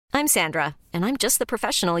I'm Sandra, and I'm just the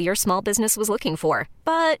professional your small business was looking for.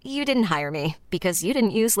 But you didn't hire me because you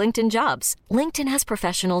didn't use LinkedIn Jobs. LinkedIn has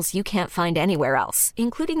professionals you can't find anywhere else,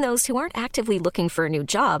 including those who aren't actively looking for a new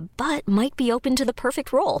job, but might be open to the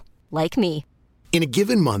perfect role, like me. In a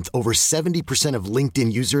given month, over 70% of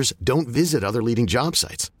LinkedIn users don't visit other leading job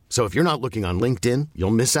sites. So if you're not looking on LinkedIn,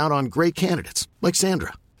 you'll miss out on great candidates like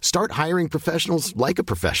Sandra. Start hiring professionals like a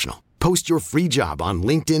professional. Post your free job on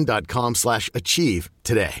linkedin.com/achieve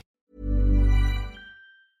today.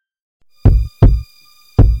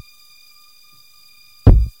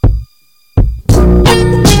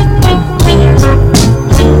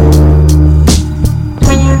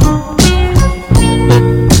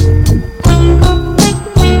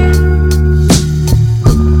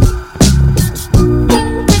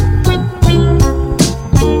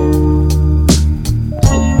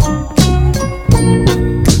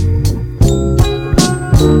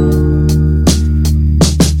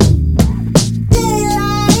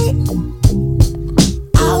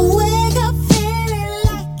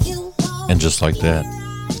 Just like that,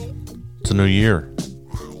 it's a new year.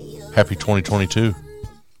 Happy 2022.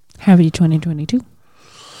 Happy 2022.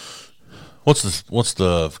 What's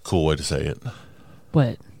the cool way to say it?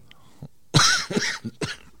 What?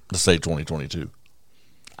 To say 2022.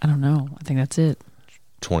 I don't know. I think that's it.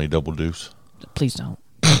 20 double deuce. Please don't.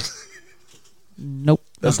 Nope.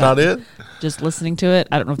 That's not it? Just listening to it.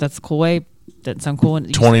 I don't know if that's the cool way. Doesn't sound cool.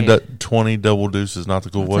 20 double deuce is not the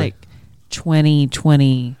cool way? Like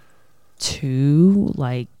 2022,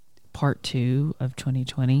 like part 2 of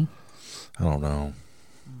 2020. I don't know.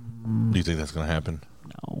 Do you think that's going to happen?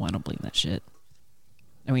 No, I don't believe that shit.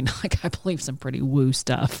 I mean, like, I believe some pretty woo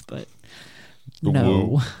stuff, but no.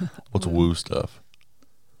 Woo? What's woo stuff?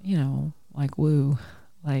 You know, like woo,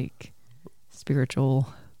 like spiritual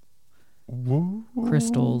woo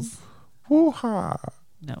crystals. Woo-ha.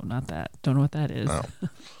 No, not that. Don't know what that is. Oh.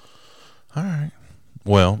 All right.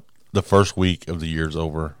 Well, the first week of the year's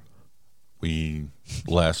over. We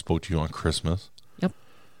last spoke to you on Christmas. Yep.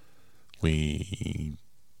 We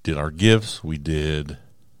did our gifts. We did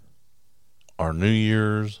our New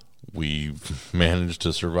Year's. We've managed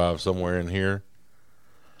to survive somewhere in here.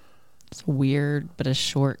 It's weird, but a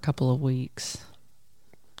short couple of weeks.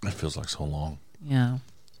 It feels like so long. Yeah.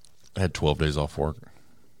 I had 12 days off work.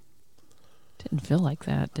 Didn't feel like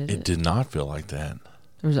that, did it? It did not feel like that.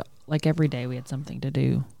 There was like every day we had something to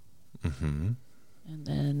do. Mm-hmm. And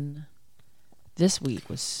then this week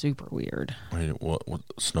was super weird. Wait, what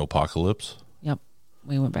snowpocalypse? Yep.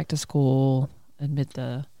 We went back to school amid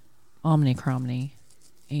the Omicron,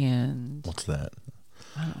 and what's that?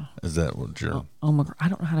 I don't know. Is that what you're Omicron? I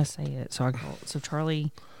don't know how to say it. So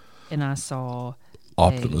Charlie and I saw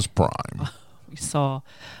Optimus Prime. We saw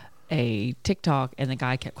a TikTok, and the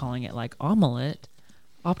guy kept calling it like omelet,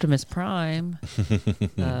 Optimus Prime,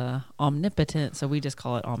 omnipotent. So we just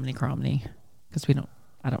call it Omnicromny because we don't.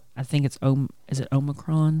 I think it's is it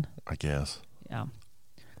Omicron? I guess. Yeah.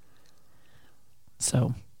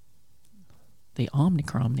 So the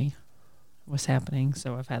Omnicromny was happening.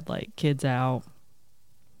 So I've had like kids out,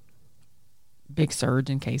 big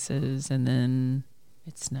surge in cases, and then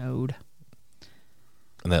it snowed.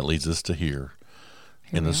 And that leads us to here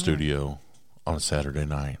in the studio on a Saturday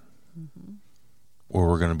night, where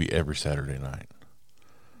we're going to be every Saturday night,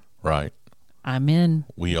 right? I'm in.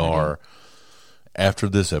 We are, after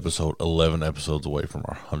this episode, 11 episodes away from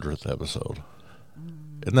our 100th episode.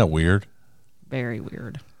 Isn't that weird? Very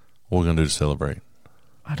weird. What are we going to do to celebrate?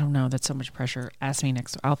 I don't know. That's so much pressure. Ask me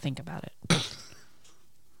next. I'll think about it.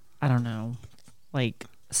 I don't know. Like,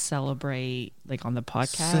 celebrate, like, on the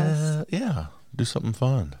podcast? Yeah. Do something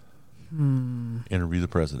fun. Interview the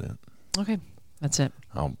president. Okay. That's it.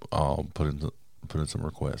 I'll put in some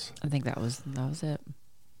requests. I think that was it.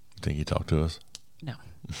 Think he talked to us? No.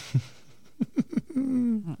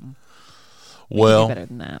 Well, better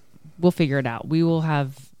than that. We'll figure it out. We will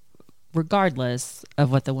have, regardless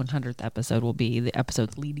of what the 100th episode will be, the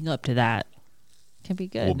episodes leading up to that can be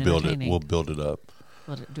good. We'll build it. We'll build it up.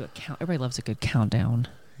 We'll do a count. Everybody loves a good countdown.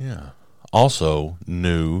 Yeah. Also,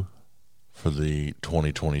 new for the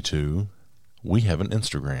 2022, we have an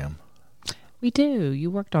Instagram. We do. You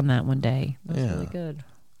worked on that one day. That was really good.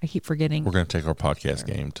 I keep forgetting. We're going to take our podcast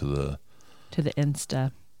game to the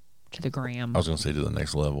Insta, to the gram. I was going to say to the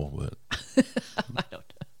next level, but I don't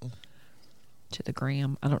know. To the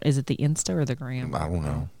gram. Is it the Insta or the gram? I don't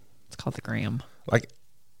know. It's called the gram.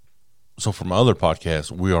 So from other podcasts,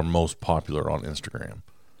 we are most popular on Instagram.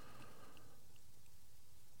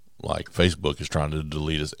 Like Facebook is trying to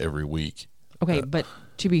delete us every week. Okay, but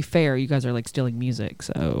to be fair, you guys are like stealing music,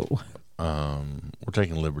 so we're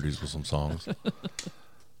taking liberties with some songs.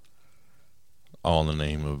 all in the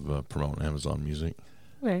name of promoting Amazon Music.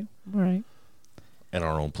 Okay, all right. And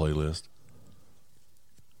our own playlist.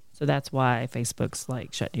 So that's why Facebook's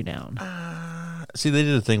like shut you down. See, they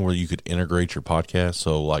did a thing where you could integrate your podcast,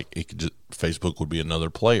 so like it could just, Facebook would be another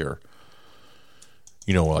player.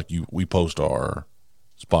 You know, like we post our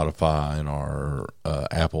Spotify and our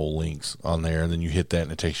Apple links on there, and then you hit that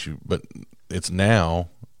and it takes you. But it's now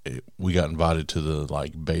we got invited to the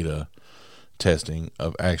like beta testing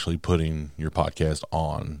of actually putting your podcast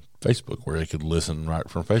on Facebook where they could listen right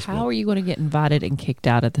from Facebook. How are you going to get invited and kicked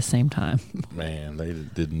out at the same time? Man, they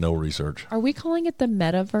did no research. Are we calling it the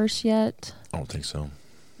metaverse yet? I don't think so.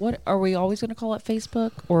 What are we always going to call it?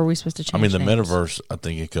 Facebook, or are we supposed to change? I mean, the names? metaverse, I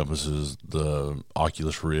think, encompasses the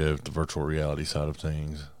Oculus Rift, the virtual reality side of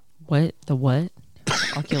things. What the what?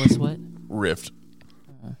 Oculus what? Rift.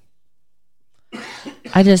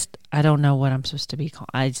 I don't know what I'm supposed to be called.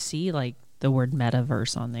 I see like the word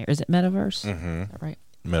metaverse on there. Is it metaverse? Mm-hmm. Is that right?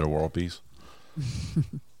 Meta World Peace.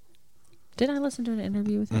 Did I listen to an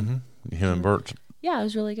interview with him? Mm-hmm. Him and Bert. Yeah, it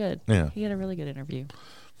was really good. Yeah. He had a really good interview.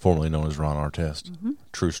 Formerly known as Ron Artest. Mm-hmm.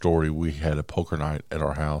 True story. We had a poker night at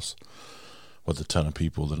our house with a ton of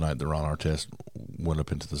people the night that Ron Artest went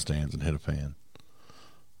up into the stands and hit a fan.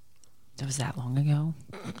 It was that long ago?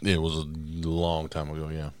 It was a long time ago,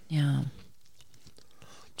 yeah. Yeah.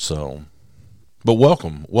 So, but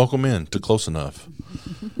welcome in to Close Enough.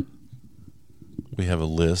 We have a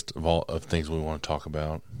list of all of things we want to talk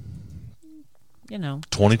about. You know.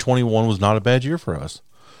 2021 was not a bad year for us.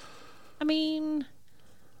 I mean,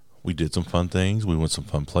 we did some fun things. We went some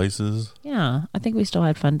fun places. Yeah, I think we still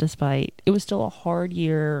had fun despite it was still a hard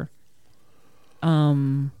year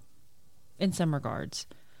in some regards.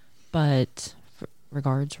 But I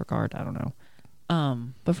don't know.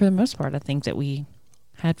 But for the most part, I think that we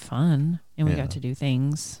had fun and we got to do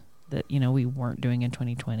things that, we weren't doing in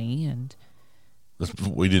 2020 and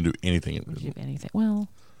we didn't do anything. Well,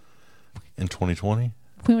 in 2020?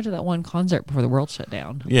 We went to that one concert before the world shut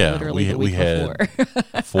down. Yeah, literally we had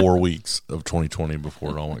before. 4 weeks of 2020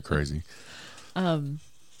 before it all went crazy. I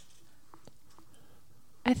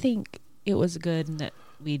think it was good in that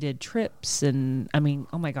we did trips, and I mean,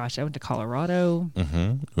 oh my gosh, I went to Colorado.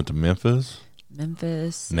 Mm-hmm. Went to Memphis,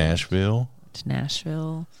 Nashville.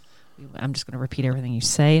 I'm just going to repeat everything you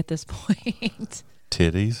say at this point.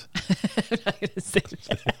 Titties. I'm not going to say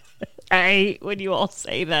that. I hate when you all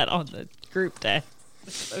say that on the group text.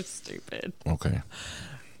 It's so stupid. Okay.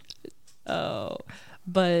 Oh,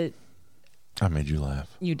 but I made you laugh.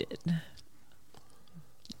 You did.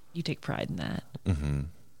 You take pride in that. Mm-hmm.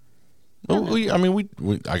 Well,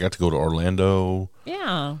 I got to go to Orlando.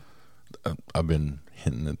 Yeah. I've been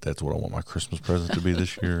hinting that that's what I want my Christmas present to be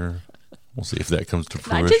this year. We'll see if that comes to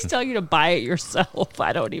fruition. I just tell you to buy it yourself.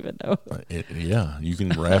 I don't even know. Yeah, you can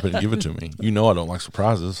wrap it and give it to me. You know I don't like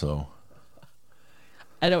surprises, so.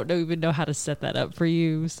 I don't even know how to set that up for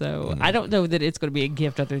you, so I don't know that it's going to be a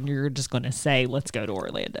gift other than you're just going to say, let's go to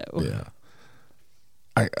Orlando. Yeah.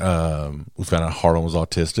 We found out Harlan was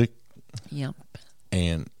autistic. Yep.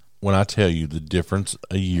 And when I tell you the difference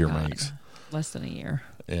a year makes. Less than a year.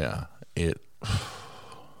 Yeah.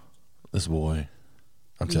 This boy,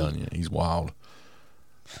 I'm telling you, he's wild.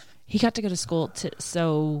 He got to go to school.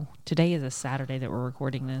 So today is a Saturday that we're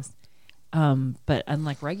recording this. But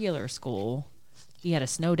unlike regular school, he had a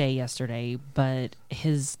snow day yesterday, but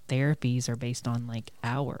his therapies are based on like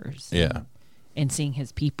hours. Yeah. And seeing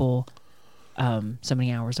his people so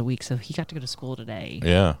many hours a week. So he got to go to school today.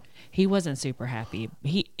 Yeah. He wasn't super happy.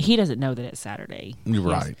 He doesn't know that it's Saturday. You're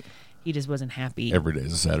right. He just wasn't happy. Every day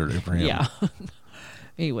is a Saturday for him. Yeah.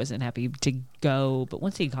 He wasn't happy to go, but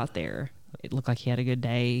once he got there, it looked like he had a good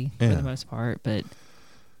day for the most part. But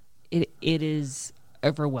it is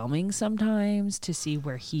overwhelming sometimes to see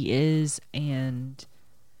where he is and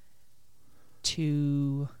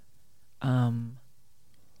to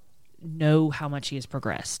know how much he has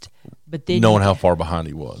progressed. But then knowing how far behind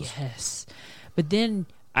he was. Yes. But then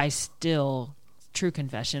I still, true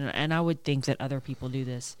confession, and I would think that other people do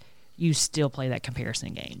this, you still play that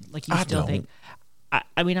comparison game. Like you still think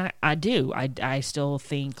I do. I still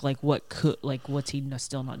think like what's he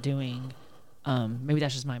still not doing? Maybe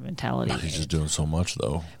that's just my mentality. He's just doing so much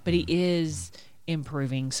though. But he is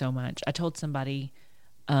improving so much. I told somebody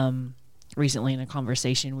recently in a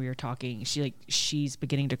conversation we were talking, she's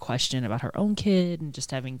beginning to question about her own kid and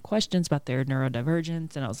just having questions about their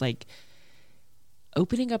neurodivergence, and I was like,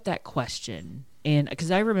 opening up that question, and because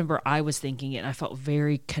I remember I was thinking it and I felt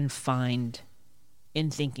very confined in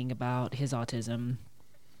thinking about his autism,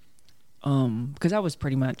 because I was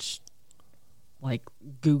pretty much like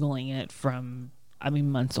Googling it from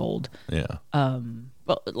months old. Yeah.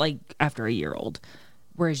 Well, like after a year old,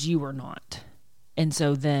 whereas you were not. And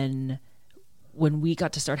so then when we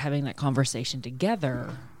got to start having that conversation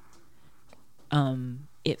together,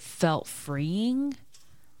 it felt freeing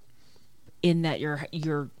in that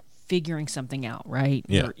you're figuring something out, right?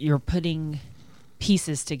 Yeah. You're putting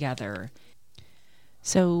pieces together.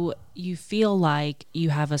 So you feel like you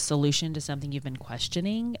have a solution to something you've been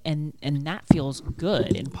questioning, and that feels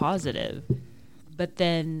good and positive. But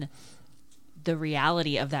then the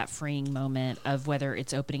reality of that freeing moment of whether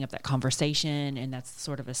it's opening up that conversation, and that's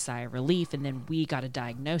sort of a sigh of relief, and then we got a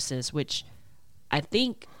diagnosis, which I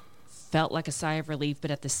think felt like a sigh of relief, but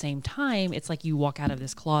at the same time, it's like you walk out of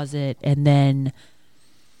this closet and then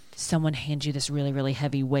someone hands you this really, really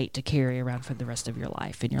heavy weight to carry around for the rest of your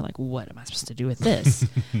life. And you're like, what am I supposed to do with this?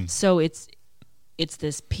 So it's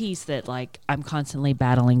this piece that like I'm constantly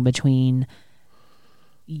battling between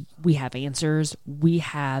we have answers, we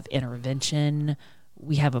have intervention,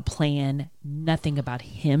 we have a plan. Nothing about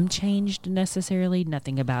him changed necessarily.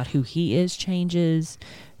 Nothing about who he is changes.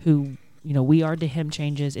 Who, we are to him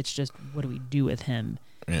changes. It's just, what do we do with him?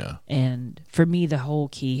 Yeah. And for me, the whole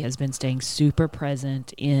key has been staying super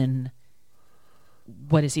present in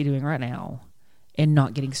what is he doing right now and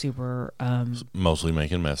not getting super... mostly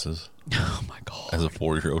making messes. Oh, my God. As a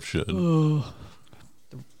 4-year-old should.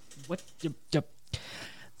 What? Got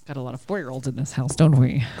a lot of 4-year-olds in this house, don't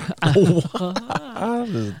we? Don't talk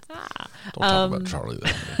about Charlie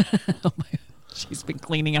then. Oh my, she's been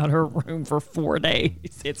cleaning out her room for 4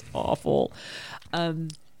 days. It's awful.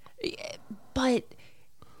 But...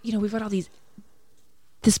 we've got all this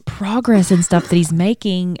progress and stuff that he's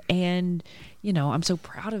making, and I'm so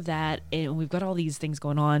proud of that, and we've got all these things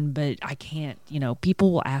going on, but I can't,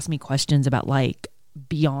 people will ask me questions about like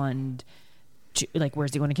beyond, like,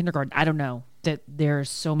 where's he going to kindergarten? I don't know, that there's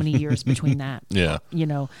so many years between that. Yeah.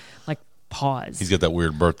 Like pause. He's got that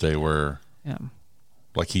weird birthday where Yeah.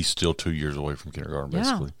 like he's still 2 years away from kindergarten,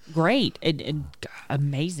 basically. Yeah, great and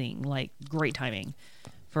amazing, like great timing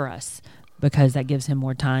for us, because that gives him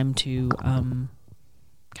more time to kind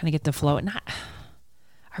of get the flow. And I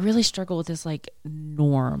really struggle with this like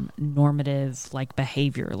normative like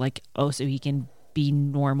behavior, like, oh, so he can be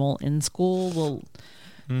normal in school. Well,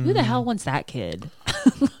 who the hell wants that kid?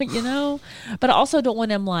 But I also don't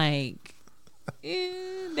want him like,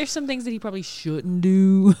 there's some things that he probably shouldn't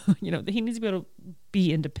do. That he needs to be able to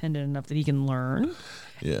be independent enough that he can learn.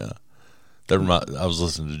 Yeah. I was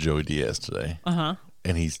listening to Joey Diaz today. Uh-huh.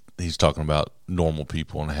 And he's talking about normal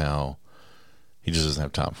people and how he just doesn't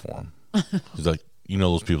have time for them. He's like,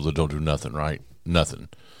 those people that don't do nothing, right? Nothing.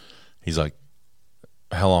 He's like,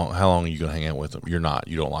 how long are you going to hang out with them? You're not.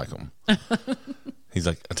 You don't like them. He's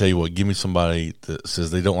like, I tell you what, give me somebody that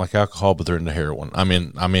says they don't like alcohol, but they're into heroin. I'm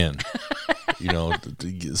in.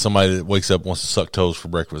 Somebody that wakes up and wants to suck toes for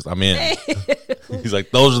breakfast. I'm in. He's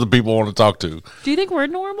like, those are the people I want to talk to. Do you think we're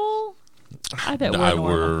normal? I bet we're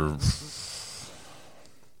normal.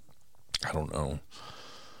 I don't know.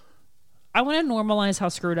 I want to normalize how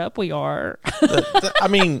screwed up we are.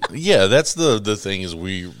 Yeah, that's the thing is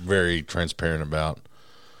we very transparent about.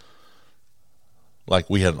 Like,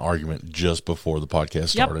 we had an argument just before the podcast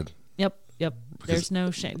started. Yep. There's no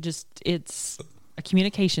shame. Just, it's a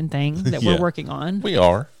communication thing that we're working on. We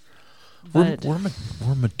are. But we're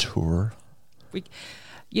mature. we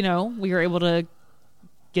were able to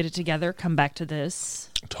get it together, come back to this.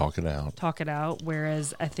 Talk it out.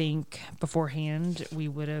 Whereas I think beforehand we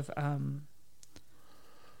would have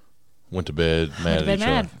went to bed mad at each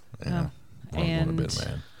other. Yeah. And went to bed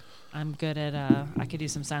mad. I'm good at I could do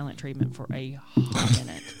some silent treatment for a hot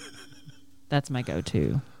minute. That's my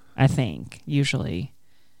go-to, I think, usually.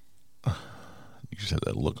 You just have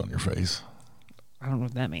that look on your face. I don't know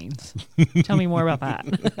what that means. Tell me more about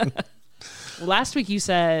that. Last week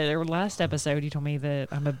last episode you told me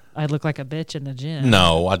that I look like a bitch in the gym.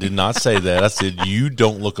 No, I did not say that. I said you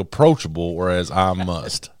don't look approachable, whereas I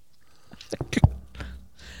must.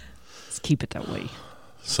 Let's keep it that way.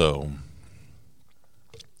 So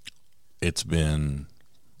it's been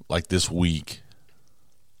like this week,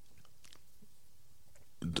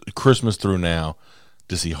 Christmas through now,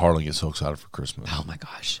 to see Harlan get so excited for Christmas. Oh my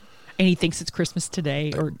gosh. And he thinks it's Christmas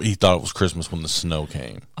today, or he thought it was Christmas when the snow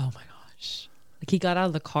came. Oh my gosh. Like, he got out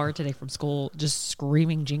of the car today from school just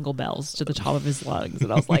screaming jingle bells to the top of his lungs.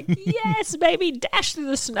 And I was like, yes, baby, dash through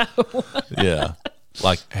the snow. Yeah.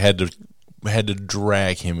 Like, had to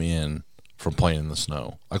drag him in from playing in the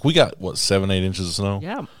snow. Like, we got, 7-8 inches of snow?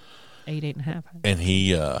 Yeah. 8.5. And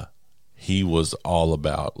he was all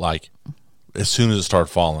about, like, as soon as it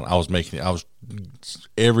started falling, I was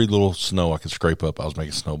every little snow I could scrape up, I was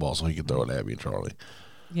making snowballs so he could throw it at Abby and Charlie.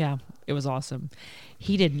 Yeah, it was awesome.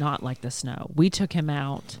 He did not like the snow. We took him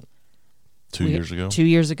out 2 years ago. 2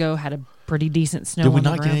 years ago, had a pretty decent snow. Did we on the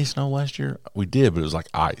not get ground. any snow last year? We did, but it was like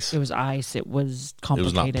ice. It was ice. It was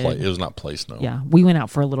complicated. It was not play snow. Yeah, we went out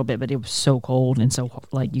for a little bit, but it was so cold and so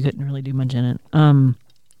like you couldn't really do much in it.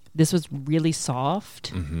 This was really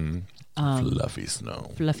soft. Mm-hmm. Fluffy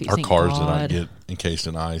snow. Fluffy. Our thank cars did God. not get encased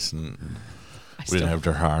in ice, and we still- didn't have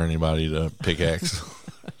to hire anybody to pickaxe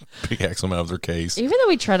them out of their case. Even though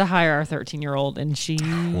we tried to hire our 13-year-old, and she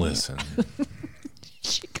Listen,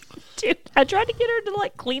 dude, I tried to get her to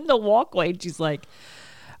like clean the walkway, and she's like,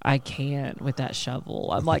 "I can't with that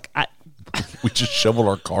shovel." I'm like, I we just shoveled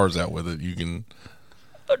our cars out with it. You can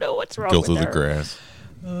don't know what's wrong. go with through her. the grass.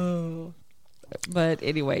 But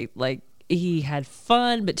anyway, like he had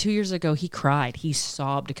fun. But 2 years ago, he cried. He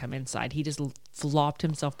sobbed to come inside. He just flopped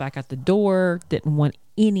himself back out the door. Didn't want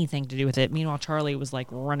anything to do with it. Meanwhile, Charlie was like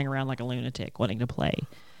running around like a lunatic, wanting to play.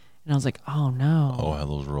 And I was like, "Oh no!" Oh, how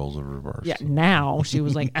those roles are reversed. Yeah. Now she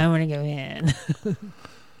was like, "I want to go in,"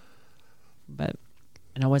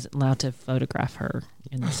 and I wasn't allowed to photograph her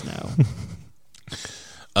in the snow.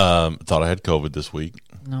 Thought I had COVID this week.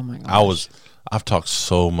 Oh my gosh. I've talked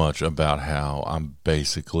so much about how I'm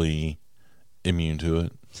basically immune to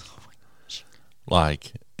it.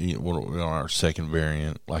 Like, we're on our second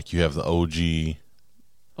variant. Like, you have the OG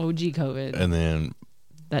COVID. and then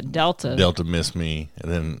That Delta. Delta missed me,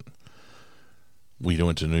 and then we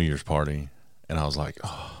went to New Year's party, and I was like,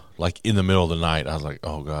 oh, like in the middle of the night, I was like,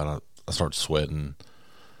 oh God, I started sweating.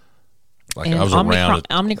 Like, And I was around it.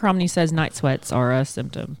 Omnicromny says night sweats are a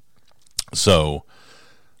symptom. So,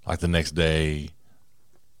 like the next day,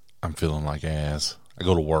 I'm feeling like ass. I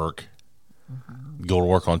go to work. Go to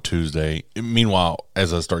work on Tuesday. Meanwhile,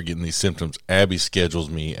 as I start getting these symptoms, Abby schedules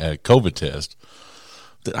me a COVID test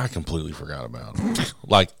that I completely forgot about.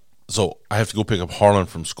 Like, so I have to go pick up Harlan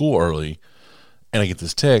from school early, and I get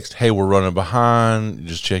this text, "Hey, we're running behind.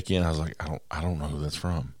 Just check in." I was like, I don't know who that's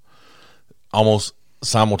from. Almost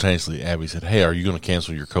simultaneously, Abby said, "Hey, are you going to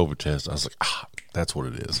cancel your COVID test?" I was like, that's what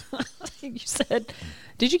it is. You said,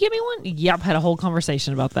 "Did you give me one?" Yep, had a whole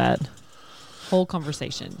conversation about that. Whole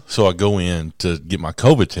conversation. So I go in to get my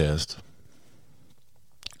COVID test,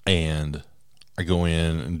 and I go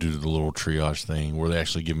in and do the little triage thing where they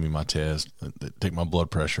actually give me my test, they take my blood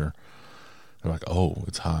pressure. They're like, "Oh,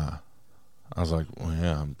 it's high." I was like, "Well,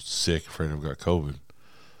 yeah, I'm sick, afraid I've got COVID."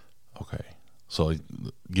 Okay. So they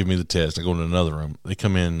give me the test. I go into another room. They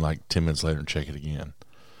come in like 10 minutes later and check it again.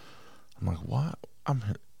 I'm like, "What? I'm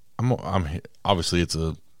here." Obviously, it's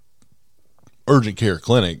a urgent care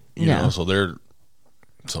clinic, you know, so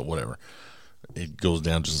whatever. It goes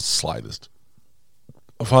down just the slightest.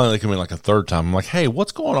 Finally, they come in like a third time. I'm like, "Hey,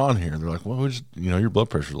 what's going on here?" They're like, "Well, your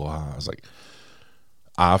blood pressure's a little high." I was like,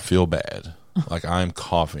 "I feel bad. Like, I'm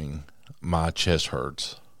coughing. My chest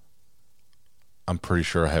hurts. I'm pretty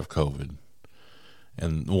sure I have COVID."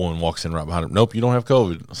 And the woman walks in right behind her. "Nope, you don't have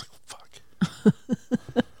COVID." I was like,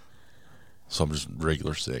 "Fuck." So I'm just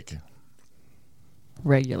regular sick.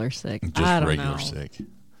 Regular sick. Just I don't regular know. sick.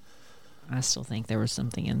 I still think there was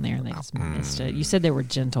something in there and they just missed it. You said they were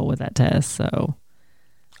gentle with that test, so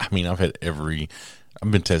I mean, I've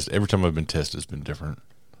been tested. Every time I've been tested, it's been different.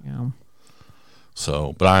 yeah.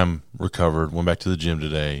 So, but I'm recovered. Went back to the gym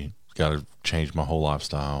today. Got to change my whole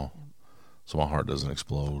lifestyle so my heart doesn't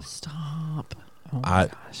explode. Stop. Oh my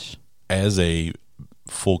gosh. As a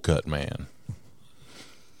full cut man,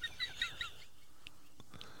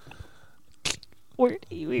 Where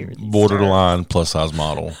do you hear these borderline plus size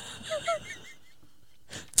model,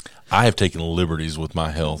 I have taken liberties with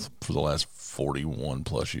my health for the last 41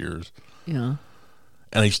 plus years. Yeah.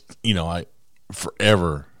 And I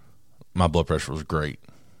forever, my blood pressure was great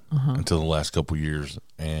until the last couple of years,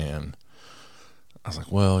 and I was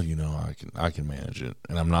like, well, I can manage it,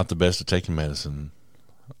 and I'm not the best at taking medicine.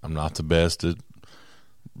 I'm not the best at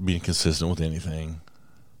being consistent with anything.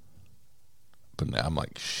 But now I'm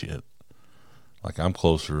like, shit. Like, I'm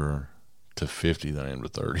closer to 50 than I am to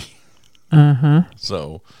 30.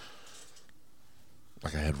 So,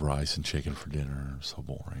 like, I had rice and chicken for dinner. So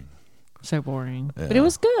boring. So boring. Yeah. But it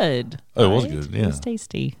was good. Oh, it was right? good, yeah. It was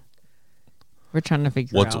tasty. We're trying to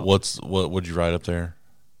figure out. What'd you write up there?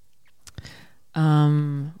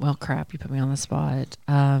 Well, crap, you put me on the spot.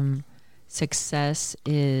 Success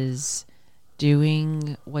is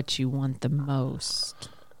doing what you want the most,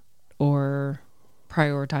 or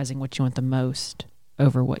prioritizing what you want the most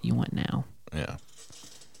over what you want now. Yeah.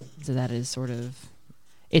 So that is sort of,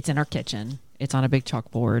 it's in our kitchen. It's on a big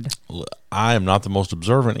chalkboard. I am not the most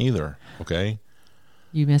observant either. Okay,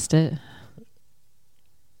 You missed it?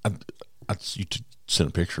 you sent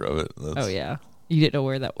a picture of it. Oh, yeah. You didn't know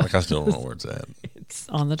where that was. Like, I still don't know where it's at. It's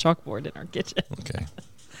on the chalkboard in our kitchen. Okay.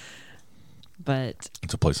 But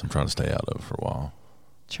It's a place I'm trying to stay out of for a while.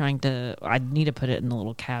 I need to put it in the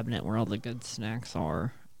little cabinet where all the good snacks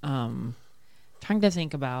are. Trying to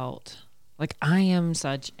think about, like, I am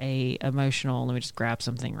such a emotional, let me just grab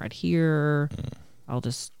something right here. I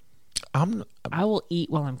will eat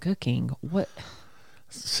while I'm cooking. What?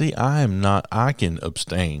 See, I am not. I can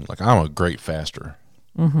abstain. Like, I'm a great faster.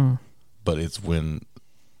 Mm-hmm. But it's when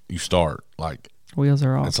you start, like, Wheels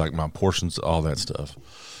are off. it's like my portions, all that stuff.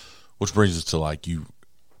 Which brings us to, like,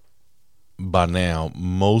 by now,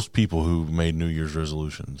 most people who've made New Year's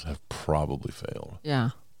resolutions have probably failed. Yeah.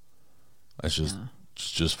 That's just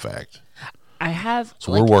it's just fact. I have.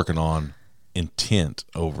 So we're working on intent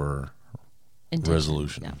over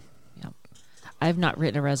resolution. Yeah. I have not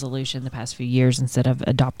written a resolution the past few years. Instead, I've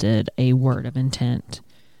adopted a word of intent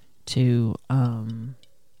to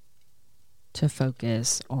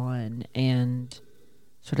focus on and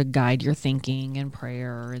sort of guide your thinking and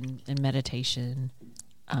prayer and meditation.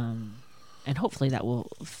 And hopefully that will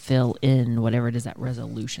fill in whatever it is that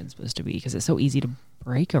resolution is supposed to be, because it's so easy to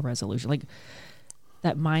break a resolution. Like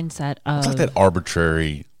that mindset of... It's like that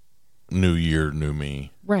arbitrary new year, new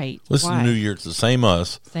me. Right. Listen, Why? New Year, it's the same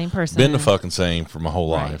us. Same person. Been the fucking same for my whole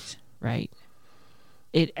life. Right.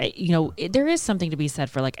 There is something to be said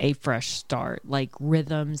for like a fresh start, like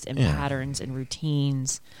rhythms and patterns and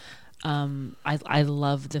routines. I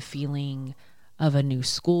love the feeling of a new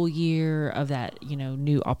school year, of that,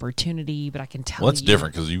 new opportunity, but I can tell Well, that's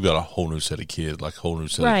different because you've got a whole new set of kids, like a whole new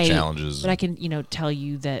set of challenges. But I can, tell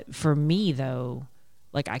you that for me though,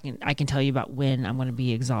 like I can tell you about when I'm going to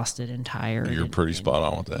be exhausted and tired. You're pretty spot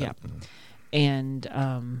on with that. Yeah.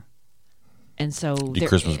 And so Your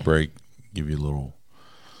Christmas break give you a little.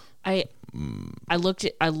 I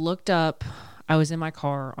looked up. I was in my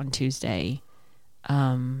car on Tuesday,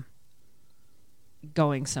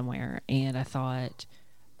 going somewhere, and I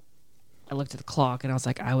looked at the clock and I was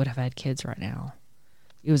like, I would have had kids right now.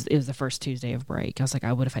 It was the first Tuesday of break. I was like,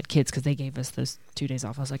 I would have had kids because they gave us those 2 days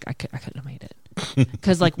off. I was like, I couldn't have made it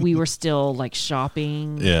because like we were still like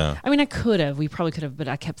shopping. Yeah. I mean, we probably could have, but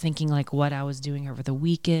I kept thinking like what I was doing over the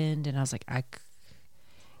weekend, and I was like,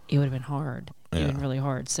 it would have been hard. It would have been really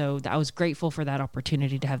hard. So I was grateful for that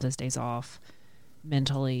opportunity to have those days off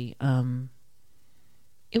mentally.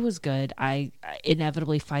 It was good. I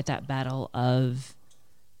inevitably fight that battle of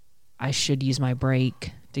I should use my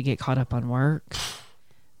break to get caught up on work.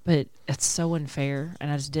 But it's so unfair, and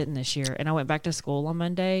I just didn't this year. And I went back to school on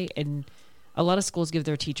Monday, and a lot of schools give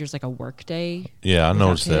their teachers like a work day. Yeah, I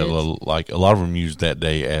noticed that. Like a lot of them use that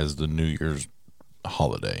day as the New Year's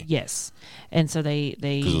holiday. Yes, and so they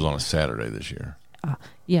because it was on a Saturday this year.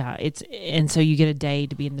 And so you get a day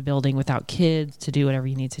to be in the building without kids to do whatever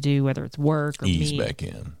you need to do, whether it's work or ease meet. Back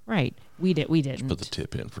in. Right. We didn't. Just put the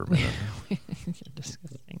tip in for a minute.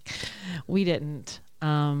 Disgusting. We didn't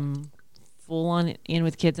full on in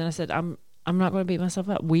with kids, and I said, I'm not going to beat myself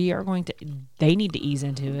up. They need to ease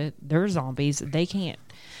into it. They're zombies. They can't.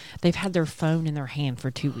 They've had their phone in their hand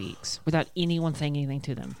for 2 weeks without anyone saying anything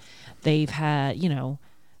to them. They've had,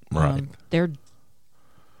 right.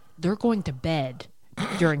 They're going to bed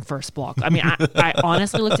during first block. I mean, I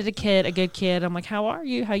honestly looked at a good kid. I'm like, how are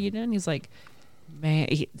you? How you doing? He's like, man,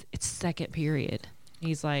 it's second period.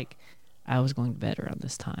 He's like, I was going to bed around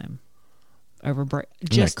this time. Over break.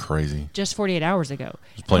 Isn't that crazy? Just 48 hours ago.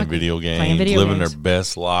 Just playing video games, living their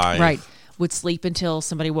best life. Right. Would sleep until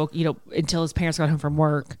somebody woke, until his parents got home from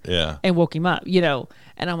work. Yeah. And woke him up,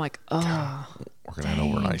 And I'm like, oh. Working an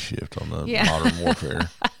overnight shift on the Modern Warfare.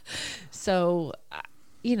 So,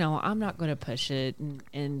 I'm not going to push it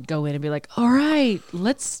and go in and be like, all right,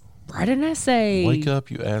 let's write an essay. Wake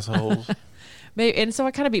up, you assholes. And so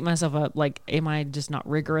I kind of beat myself up. Like, am I just not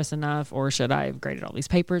rigorous enough, or should I have graded all these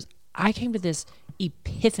papers? I came to this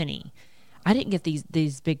epiphany. I didn't get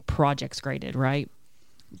these big projects graded, right?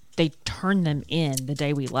 They turned them in the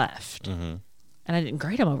day we left. Mm-hmm. And I didn't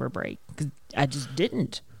grade them over break because I just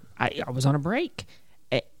didn't. I was on a break.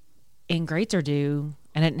 And grades are due,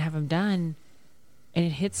 and I didn't have them done. And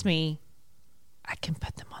it hits me, I can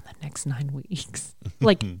put them on the next 9 weeks.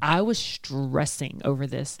 Like, I was stressing over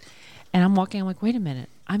this. And I'm walking, I'm like, wait a minute,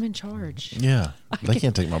 I'm in charge. Yeah. They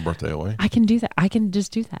can't take my birthday away. I can do that. I can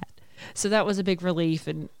just do that. So that was a big relief.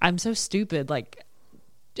 And I'm so stupid. Like,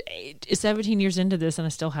 17 years into this, and I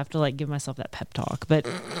still have to, like, give myself that pep talk. But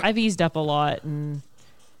I've eased up a lot, and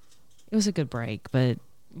it was a good break. But,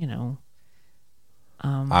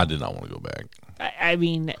 I did not want to go back. I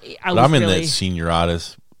mean, But I'm in that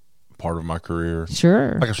senioritis part of my career.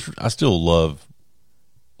 Sure. Like I still love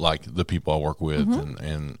like the people I work with,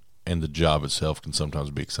 Mm-hmm. and the job itself can sometimes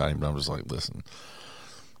be exciting. But I'm just like, listen,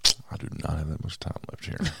 I do not have that much time left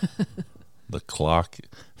here. The clock,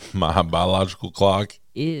 my biological clock,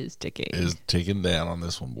 is ticking down on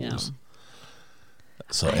this one, boys. Yeah.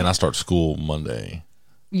 So, and I start school Monday.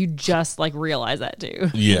 You just like realize that too.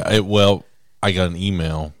 Yeah. Well, I got an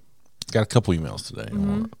email. Got a couple emails today.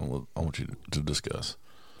 I want you to discuss.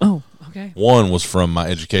 Oh, okay. One was from my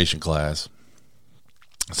education class.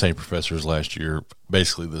 Same professors last year.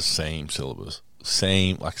 Basically the same syllabus.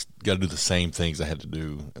 Same, like, got to do the same things I had to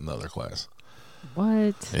do in the other class.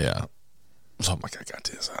 What? Yeah. So I'm like, I got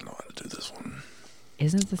this. I know how to do this one.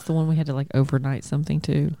 Isn't this the one we had to like overnight something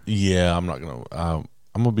to? Yeah, I'm not gonna. I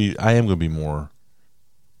am gonna be more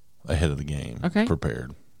ahead of the game. Okay.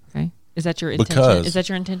 Prepared. Okay. Is that your intention? Because- Is that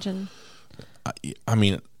your intention? I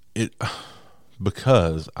mean it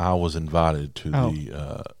because I was invited to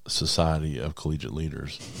the Society of Collegiate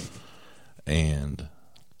Leaders, and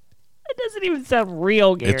It doesn't even sound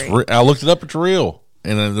real, Gary. it's. I looked it up. It's real,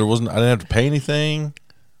 and there wasn't. I didn't have to pay anything.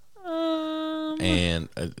 And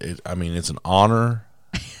I mean, it's an honor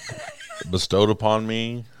bestowed upon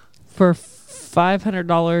me. For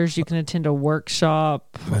 $500, you can attend a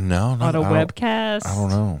workshop No, on a webcast. I don't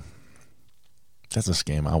know. That's a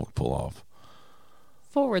scam I would pull off.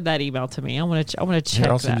 Forward that email to me. I want to check.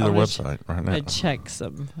 Here, I'll send that. you their I website right now. wanna check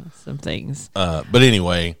some things. But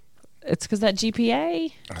anyway, It's because that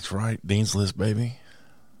GPA. that's right. Dean's List, baby.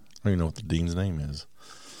 I don't even know what the dean's name is.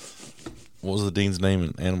 What was the dean's name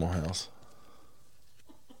in Animal House?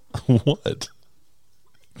 What?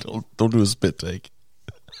 Don't do a spit take.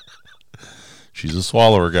 She's a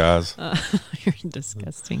swallower, guys. You're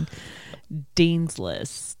disgusting. Dean's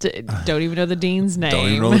List. Don't even know the dean's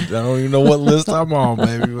name. I don't even know what list I'm on,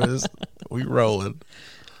 baby. We rolling.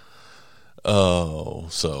 Oh,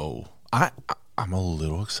 so I'm a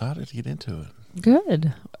little excited to get into it.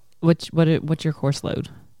 Good. What's your course load?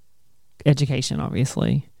 Education,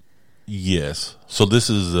 obviously. Yes. So this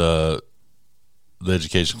is the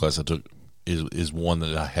education class I took is one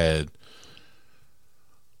that I had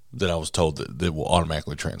that I was told that will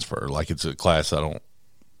automatically transfer. Like it's a class it'll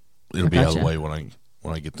be out of the way when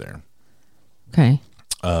I get there. Okay.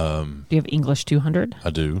 Do you have English 200? I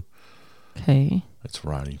do. Okay. It's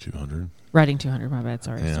writing 200. Writing 200, my bad.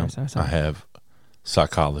 Sorry. Yeah. Sorry. I have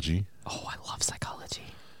psychology. Oh, I love psychology.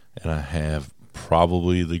 And I have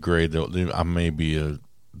probably the grade that I may be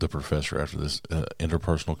the professor after this,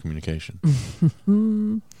 interpersonal communication.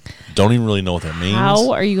 Don't even really know what that means.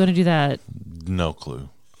 How are you going to do that No clue.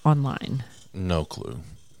 online? No clue.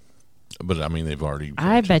 But I mean, they've already.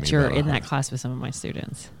 I to bet me you're about in that 100. class with some of my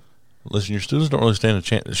students. Listen, your students don't really stand a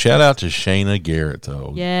chance. Shout out to Shayna Garrett,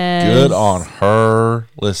 though. Yes. Good on her.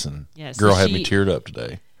 Listen, Yes, girl so had me teared up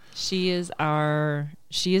today. She is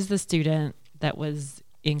the student that was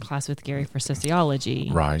in class with Gary for sociology.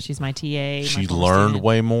 Right. She's my TA. She my former learned student.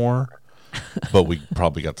 way more, but we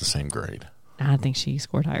probably got the same grade. I think she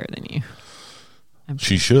scored higher than you.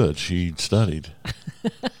 She should. She studied.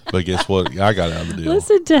 But guess what? I got out of the deal.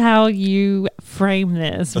 Listen to how you frame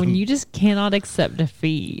this when you just cannot accept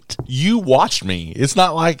defeat. You watched me. It's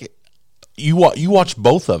not like you watched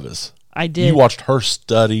both of us. I did. You watched her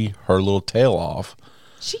study her little tail off.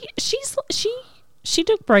 She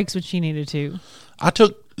took breaks when she needed to. I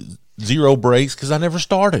took 0 breaks because I never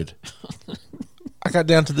started. I got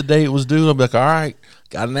down to the day it was due. I'm like, all right,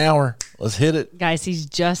 got an hour. Let's hit it. Guys, he's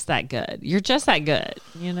just that good. You're just that good,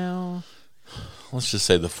 you know? Let's just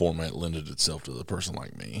say the format lended itself to the person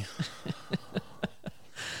like me.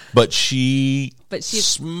 But she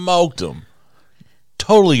smoked them.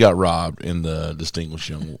 Totally got robbed in the Distinguished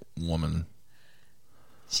Young Woman.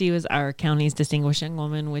 She was our county's distinguished young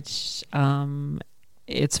woman, which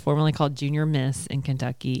it's formerly called Junior Miss in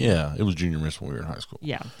Kentucky. Yeah, it was Junior Miss when we were in high school.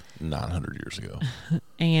 Yeah. 900 years ago.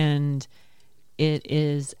 And it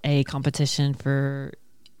is a competition for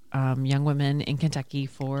young women in Kentucky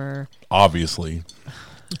for... Obviously.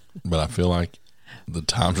 But I feel like the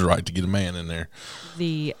time's right to get a man in there.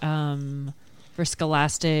 The for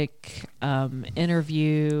scholastic,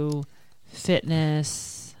 interview,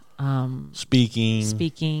 fitness,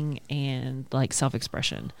 speaking, and like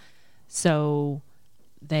self-expression. So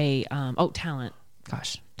they talent.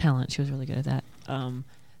 Gosh, talent. She was really good at that.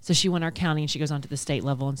 So she won our county and she goes on to the state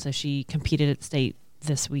level, and so she competed at state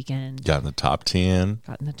this weekend. Got in the top 10.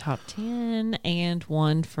 Got in the top 10 and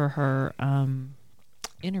won for her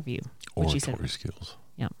interview. Oratory skills.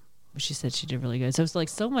 Yeah, but she said she did really good. So it's like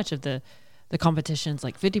so much of the competitions,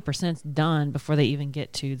 like 50%'s done before they even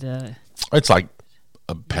get to the It's like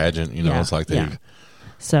a pageant, you know. Yeah, It's like they, yeah.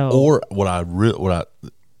 So or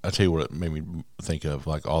I tell you what it made me think of,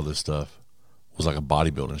 like all this stuff was like a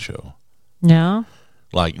bodybuilding show. no,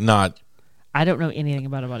 Like not, I don't know anything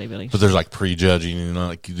about a bodybuilding. but there's like prejudging, and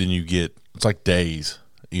like then you get it's like days,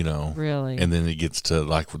 you know. Really? And then it gets to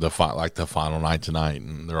like the final night tonight,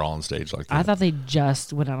 and they're all on stage like that. I thought they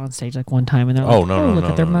just went out on stage like one time and they're Oh, like, no, no, look no,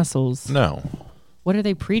 at their no. muscles. No What are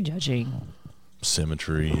they prejudging?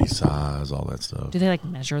 symmetry, size, all that stuff. Do they like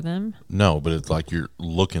measure them? No, but it's like you're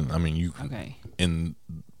looking. I mean, you can Okay. in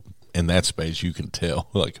that space you can tell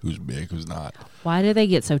like who's big, who's not. Why do they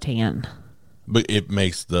get so tan? But it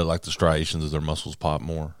makes the striations of their muscles pop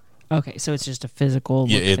more. Okay, so it's just a physical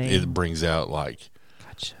Yeah, look thing. it brings out like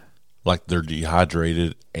Gotcha. they're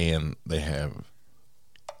dehydrated and they have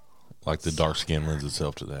like the dark skin lends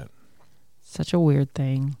itself to that. Such a weird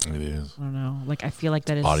thing. It is I don't know. Like I feel like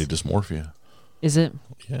that is body dysmorphia. Is it?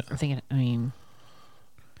 Yeah, I mean,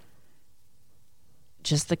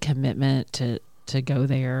 just the commitment to go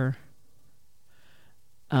there.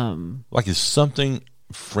 like it's something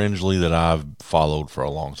fringely that I've followed for a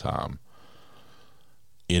long time.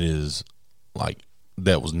 It is like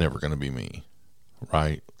that was never going to be me,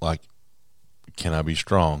 right? Like, can I be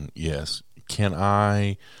strong? Yes. Can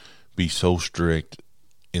I be so strict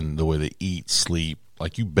in the way they eat, sleep?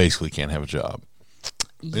 Like, you basically can't have a job.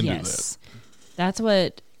 Yes. That's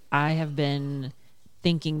what I have been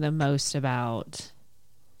thinking the most about,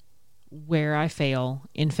 where I fail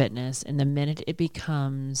in fitness. And the minute it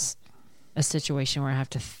becomes a situation where I have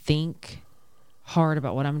to think hard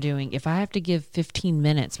about what I'm doing, if I have to give 15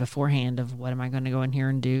 minutes beforehand of what am I going to go in here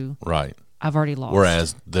and do, Right. I've already lost.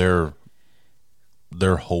 Whereas their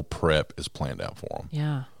whole prep is planned out for them.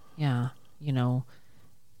 Yeah. Yeah. You know,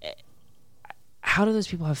 how do those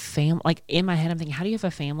people have family? Like in my head, I'm thinking, how do you have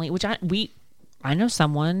a family? Which I know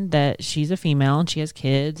someone that she's a female and she has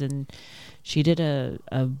kids, and she did a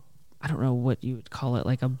I don't know what you would call it,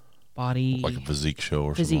 like a body, Like a physique show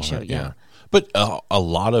or Physique something like show, that. yeah. But a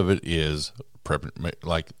lot of it is prep.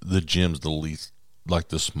 Like the gym's the least, like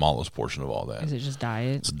the smallest portion of all that. Is it just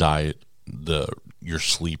diet? It's diet, your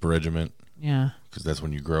sleep regimen, Yeah. because that's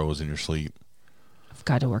when you grow is in your sleep. I've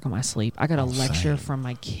got to work on my sleep. I got a lecture same. from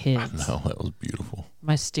my kids. No, that was beautiful.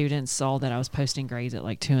 My students saw that I was posting grades at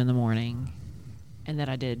like 2 a.m. and that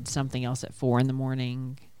I did something else at 4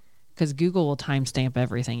 a.m. because Google will timestamp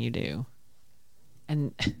everything you do.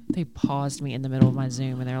 And they paused me in the middle of my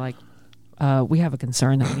Zoom and they're like, we have a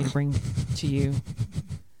concern that we need to bring to you.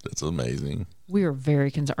 That's amazing. We are very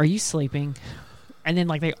concerned. Are you sleeping? And then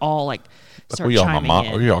like they all like start Are y'all chiming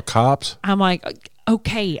in. Are y'all cops? I'm like,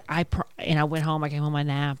 okay. And I went home. I came home. I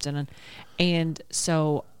napped, and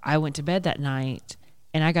so I went to bed that night,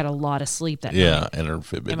 and I got a lot of sleep that Yeah, night. and her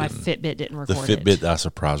Fitbit. And my didn't. Fitbit didn't The record Fitbit it. that I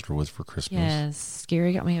surprised her with for Christmas. Yes,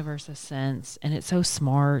 Gary got me a Versa Sense, and it's so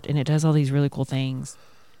smart, and it does all these really cool things.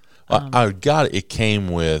 I got it. It came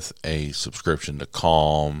with a subscription to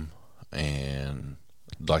Calm and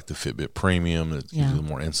like the Fitbit Premium that gives Yeah. you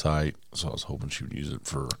more insight. So I was hoping she would use it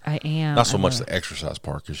for I am not so I'm much a- the exercise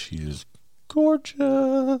part, because she is gorgeous.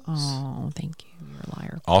 Oh, thank you. You're a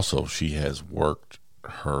liar. Also, she has worked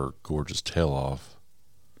her gorgeous tail off,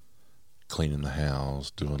 cleaning the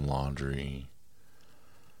house, doing laundry,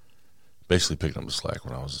 basically picking up the slack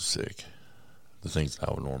when I was sick. The things that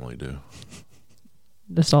I would normally do.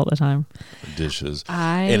 Just all the time. Dishes.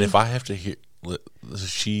 I- And if I have to hear,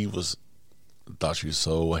 thought she was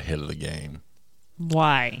so ahead of the game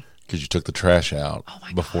Why? because you took the trash out Oh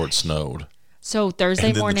my before it gosh. snowed. So Thursday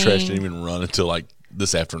And then morning, the trash didn't even run until like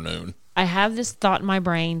this afternoon. I have this thought in my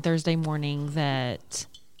brain Thursday morning that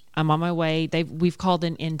I'm on my way. We've called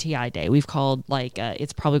an NTI day. We've called like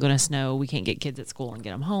it's probably going to snow. We can't get kids at school and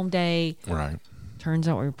get them home day. Right. Turns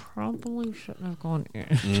out we probably shouldn't have gone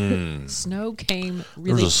in. Snow came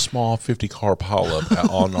really. There's a small 50-car pileup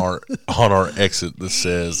on our exit that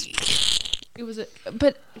says, It was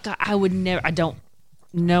but God, I would never. I don't.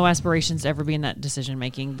 No aspirations to ever be in that decision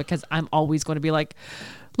making because I'm always going to be like,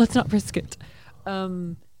 let's not risk it.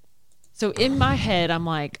 So in my head, I'm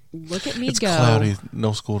like, look at me it's go. cloudy,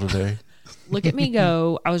 no school today. Look at me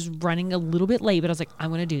go. I was running a little bit late, but I was like, I'm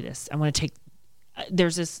going to do this. I'm going to take.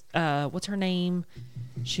 There's this. What's her name?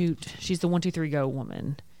 Shoot, she's the 1, 2, 3 go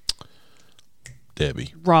woman.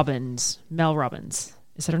 Debbie. Mel Robbins.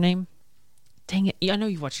 Is that her name? Dang it! I know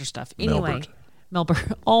you've watched her stuff. Anyway,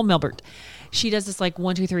 Melbert. Melbert. She does this like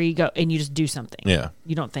 1, 2, 3 go, and you just do something. Yeah.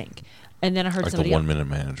 You don't think. And then I heard Like the somebody 1 minute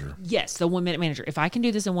manager. Yes, the 1 minute manager. If I can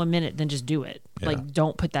do this in 1 minute, then just do it. Yeah. Like,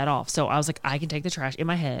 don't put that off. So I was like, I can take the trash in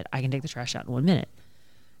my head. I can take the trash out in 1 minute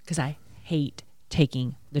because I hate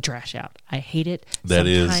taking the trash out. I hate it.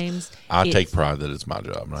 I take pride that it's my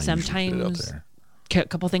job. And I sometimes usually put it out there. A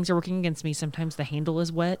couple things are working against me. Sometimes the handle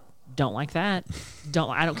is wet. Don't like that.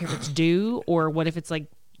 I don't care if it's dew or what if it's like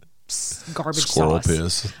garbage Squirrel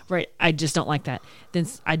sauce. piss. Right. I just don't like that. Then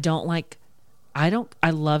I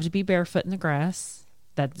love to be barefoot in the grass.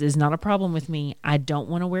 That is not a problem with me. I don't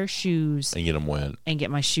want to wear shoes And get them wet. and get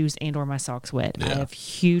my shoes and or my socks wet. Yeah. I have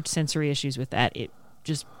huge sensory issues with that. It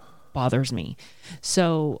just bothers me.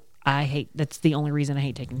 So that's the only reason I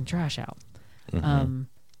hate taking the trash out. Mm-hmm.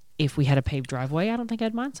 If we had a paved driveway, I don't think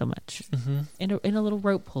I'd mind so much. Mm-hmm. And a little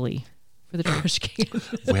rope pulley for the trash can.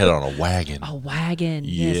 We had it on a wagon. A wagon.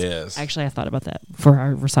 Yes. Actually, I thought about that for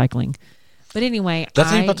our recycling. But anyway, Did I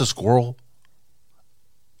tell you about the squirrel?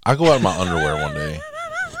 I go out in my underwear one day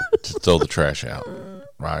to throw the trash out.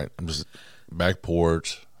 Right? I'm just back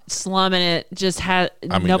porch. slumming it.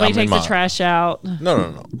 Nobody takes the trash out.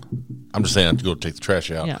 No. I'm just saying I have to go take the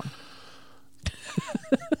trash out. Yeah.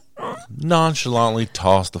 Nonchalantly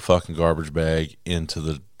toss the fucking garbage bag into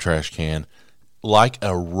the trash can like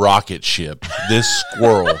a rocket ship. This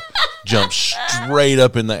squirrel jumps straight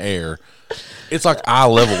up in the air. It's like eye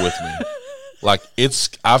level with me. Like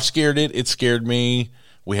I've scared it. It scared me.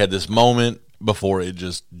 We had this moment before it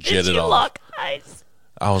just jetted Did you off. lock eyes?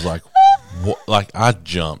 I was like, what? Like I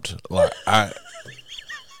jumped. I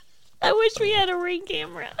wish we had a Ring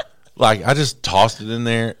camera. Like I just tossed it in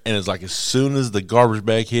there, and it's like as soon as the garbage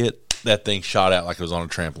bag hit, that thing shot out like it was on a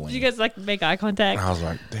trampoline. Did you guys like make eye contact? I was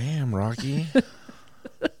like, damn, Rocky.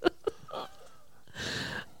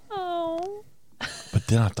 Oh. But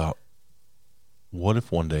then I thought, what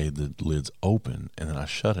if one day the lid's open and then I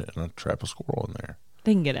shut it and I trap a squirrel in there?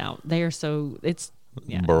 They can get out. They are so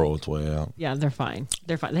Burrow its way out. Yeah, they're fine.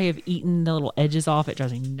 They're fine. They have eaten the little edges off. It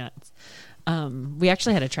drives me nuts. We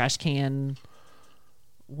actually had a trash can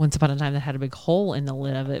once upon a time that had a big hole in the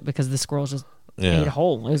lid of it because the squirrels just ate a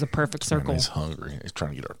hole. It was a perfect circle. Man, he's hungry. He's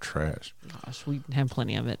trying to get our trash. Gosh, we have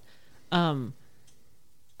plenty of it.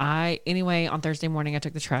 Anyway, on Thursday morning, I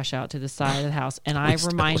took the trash out to the side of the house, and I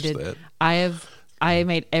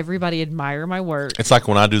made everybody admire my work. It's like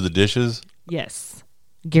when I do the dishes. Yes.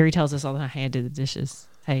 Gary tells us all the time, hey, I did the dishes.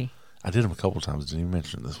 Hey. I did them a couple times. Didn't even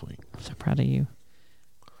mention it this week. I'm so proud of you.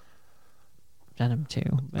 I've done them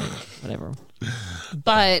too, but whatever.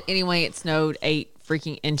 But anyway, it snowed 8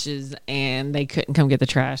 freaking inches, and they couldn't come get the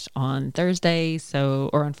trash on Thursday,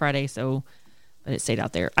 or on Friday, but it stayed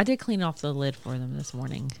out there. I did clean off the lid for them this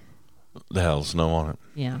morning. The hell, snow on it.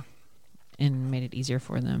 Yeah. And made it easier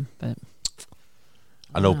for them, but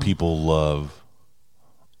I know people love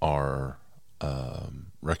our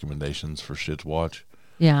recommendations for shit to watch.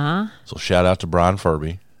 Yeah. So shout out to Brian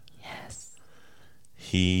Furby. Yes.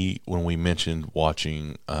 When we mentioned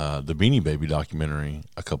watching the Beanie Baby documentary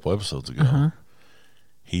a couple episodes ago,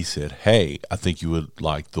 he said, hey, I think you would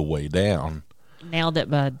like The Way Down. Nailed it,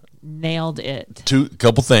 bud. Nailed it.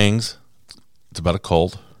 Couple things. It's about a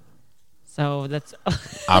cult. So that's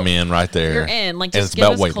I'm in right there. You're in. Like, and just it's give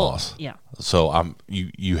about us weight cult. loss. Yeah. So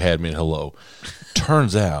you had me at hello.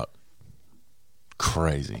 Turns out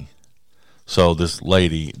crazy. So this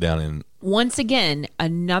lady down in once again,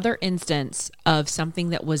 another instance of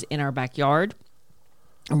something that was in our backyard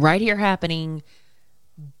right here happening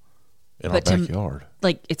in our backyard.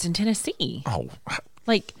 Like it's in Tennessee. Oh.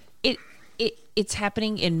 Like it's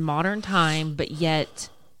happening in modern time, but yet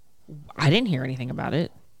I didn't hear anything about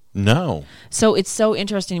it. No. So it's so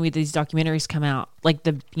interesting to me these documentaries come out like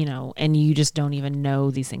and you just don't even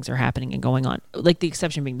know these things are happening and going on. Like the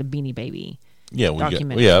exception being the Beanie Baby. Yeah,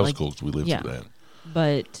 documentary. that was cool because we lived through that.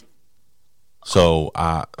 But so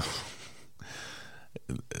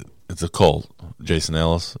it's a cult. Jason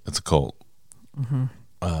Ellis, it's a cult. Mm-hmm.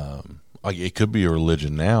 It could be a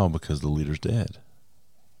religion now because the leader's dead.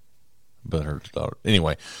 But her daughter,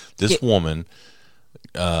 anyway, this woman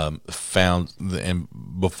found and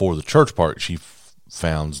before the church part, she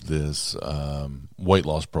founds this weight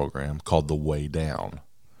loss program called The Way Down.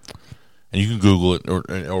 And you can Google it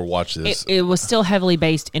or watch this. It was still heavily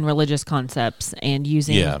based in religious concepts and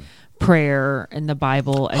using prayer and the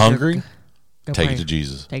Bible. As hungry? Go take pray. it to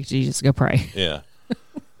Jesus. Take it to Jesus. Go pray. Yeah.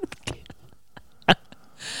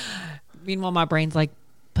 Meanwhile, my brain's like,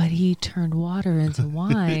 but he turned water into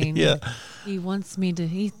wine. Yeah. He wants me to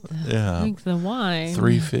drink the wine.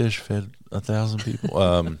 3 fish fed 1,000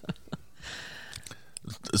 people.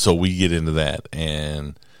 So we get into that,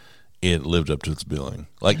 and it lived up to its billing.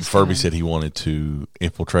 Like Furby said, he wanted to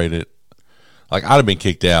infiltrate it. Like I'd have been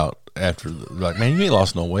kicked out after. Like, man, you ain't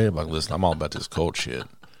lost no weight. I'm like, listen, I'm all about this cult shit.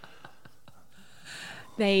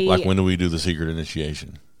 Like, when do we do the secret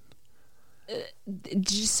initiation?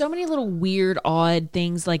 just so many little weird, odd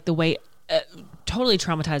things, like the way, totally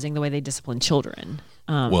traumatizing the way they discipline children.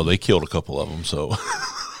 Well, they killed a couple of them, so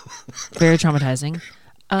Very traumatizing.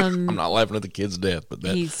 I'm not laughing at the kid's death, but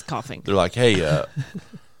He's coughing. they're like, hey,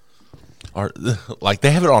 like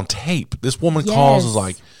they have it on tape. This woman calls is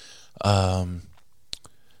like,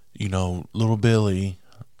 little Billy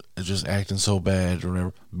is just acting so bad or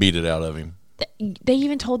whatever. Beat it out of him. They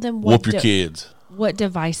even told them Whoop your kids. what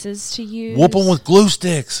devices to use. Whoop them with glue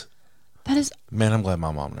sticks. That is Man, I'm glad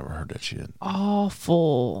my mom never heard that shit.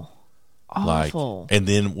 awful. Like, Awful. and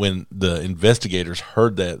then when the investigators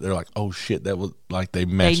heard that, they're like, "Oh shit, that was like they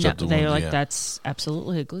matched up the They ones." were like, yeah. that's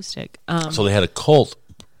absolutely a glue stick. So they had a cult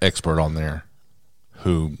expert on there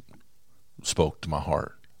who spoke to my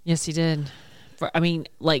heart. Yes, he did.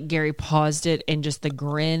 Like Gary paused it, and just the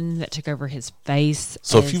grin that took over his face.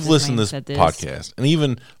 So if as you've this listened man to said this podcast, and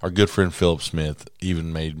even our good friend Philip Smith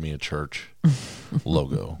even made me a church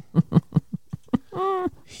logo.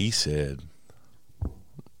 He said,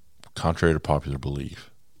 contrary to popular belief,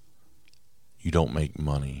 you don't make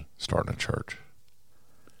money starting a church.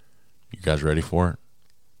 You guys ready for it?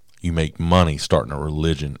 You make money starting a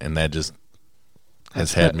religion, and that just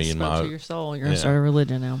has had me in spoke my to your soul. You're gonna start a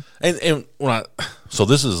religion now. And when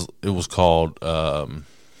it was called The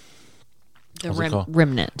what's it called?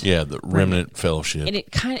 remnant. Yeah, the Remnant Fellowship. And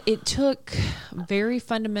it took very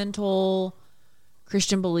fundamental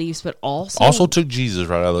Christian beliefs, but also took Jesus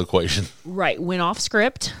right out of the equation. right, went off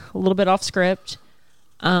script, a little bit off script.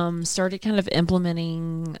 Started kind of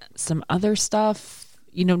implementing some other stuff,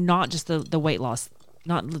 not just the weight loss,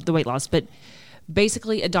 but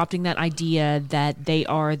basically adopting that idea that they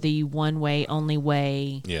are the one way, only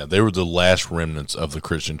way. Yeah, they were the last remnants of the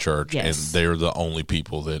Christian church, Yes. and they're the only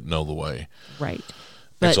people that know the way. Right.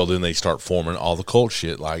 And But so then they start forming all the cult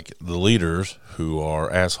shit, like the leaders who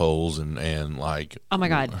are assholes and like. oh my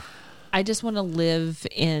God, I just want to live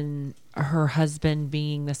in her husband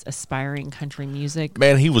being this aspiring country music.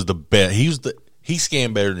 Man, he was the best. He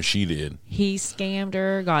scammed better than she did. He scammed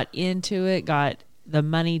her, got into it, got the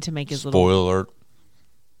money to make his Spoiler alert,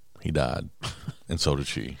 he died, and so did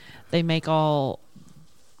she. They make all.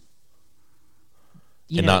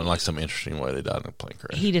 And not in like some interesting way. They died in a plane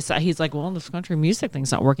crash. He's like, well, this country music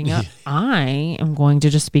thing's not working out. I am going to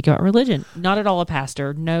just speak about religion. Not at all a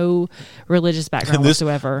pastor. No religious background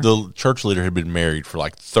whatsoever. The church leader had been married for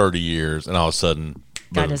like 30 years, and all of a sudden,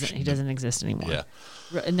 Guy boom, doesn't exist anymore. Yeah.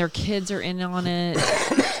 And their kids are in on it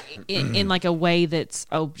in like a way that's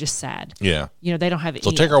just sad. Yeah. They don't have it.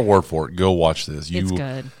 So take our word for it. Go watch this. It's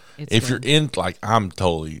good. If you're in, like,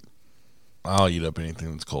 I'll eat up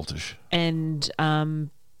anything that's cultish. And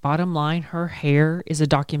bottom line, her hair is a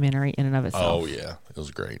documentary in and of itself. Oh yeah, it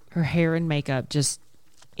was great. Her hair and makeup just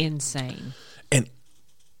insane. And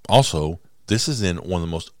also, this is in one of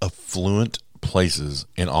the most affluent places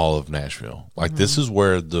in all of Nashville. Like, this is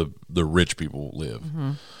where the rich people live.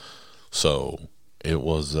 So it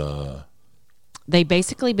was. They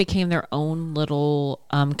basically became their own little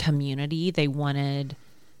community. They wanted.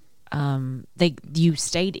 You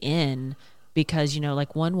stayed in because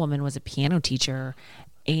like one woman was a piano teacher,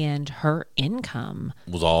 and her income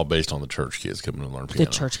Was all based on the church kids coming to learn piano.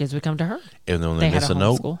 the church kids would come to her. And then when They they had miss a a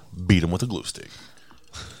note, homeschool. beat them with a glue stick.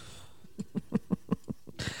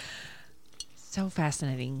 So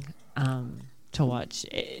fascinating to watch.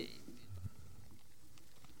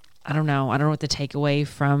 I don't know what the takeaway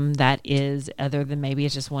from that is, other than maybe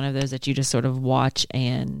it's just one of those that you just sort of watch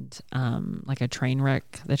and like a train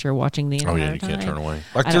wreck that you're watching the entire Oh yeah, you time. can't turn away.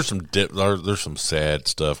 Like, there's some sad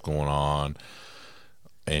stuff going on,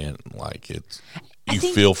 and like you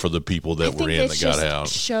feel for the people that were in that got out.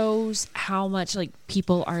 Shows how much like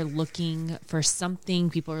people are looking for something.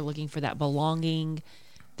 People are looking for that belonging.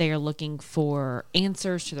 They are looking for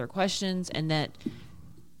answers to their questions, and that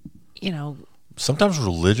Sometimes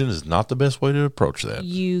religion is not the best way to approach that.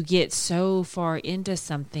 you get so far into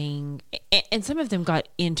something, and some of them got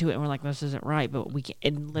into it and were like, "This isn't right," but we can't.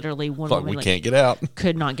 And literally, one Like, woman we can't get out.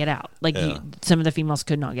 could not get out. Like Yeah. some of the females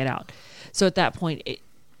could not get out. So at that point,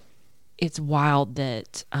 it's wild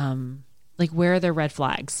that like, where are their red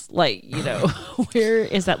flags? Like, where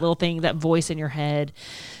is that little thing, that voice in your head?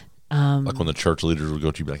 Like when the church leaders would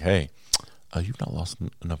go to you, be like, "Hey, you've not lost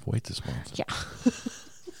enough weight this month." Yeah.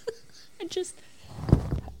 And just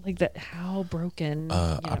like that, how broken.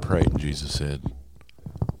 I prayed, and Jesus said,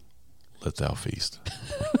 "Let thou feast."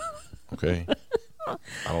 Okay. I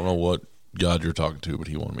don't know what God you're talking to, but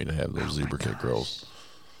He wanted me to have those zebra cake rolls.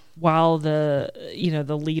 While the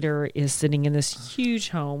leader is sitting in this huge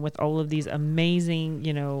home with all of these amazing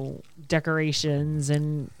decorations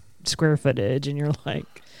and square footage, and you're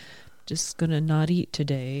like, just gonna not eat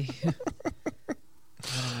today.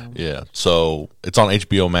 Yeah, so it's on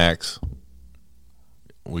HBO Max.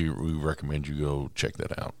 We recommend you go check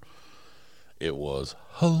that out. It was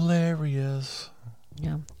hilarious.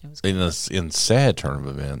 Yeah, it was good. In sad turn of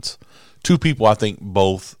events, two people I think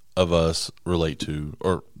both of us relate to,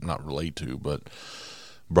 or not relate to, but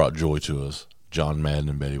brought joy to us. John Madden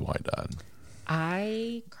and Betty White died.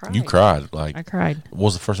 I cried. You cried. Like, I cried. What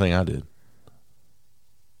was the first thing I did?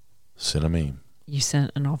 Sent a meme. You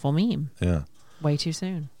sent an awful meme. Yeah. Way too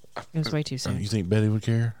soon. It was way too soon. You think Betty would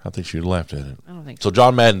care? I think she would have laughed at it. I don't think so.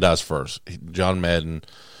 John Madden dies first. John Madden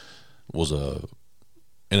was a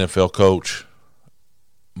NFL coach,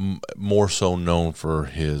 more so known for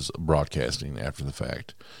his broadcasting after the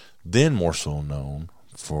fact, then more so known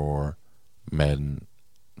for Madden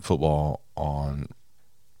football on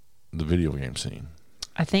the video game scene.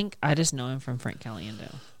 I think I just know him from Frank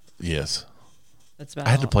Caliendo. Yes. That's about I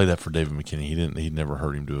had to all. play that for David McKinney. He'd never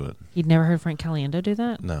heard him do it. You'd never heard Frank Caliendo do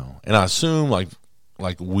that? No. And I assume like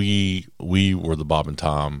we were the Bob and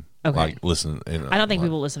Tom. Okay. Like, listen. I don't think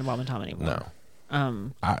people listen to Bob and Tom anymore.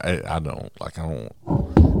 No. I don't. Like, I don't.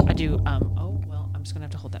 I do. Oh, well, I'm just going to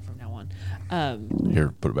have to hold that from now on.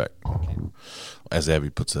 Here, put it back. Okay. As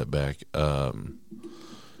Abby puts that back.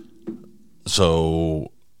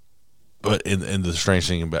 So, but and the strange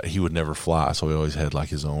thing about he would never fly, so he always had like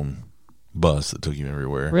his own bus that took him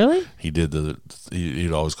everywhere. Really? He did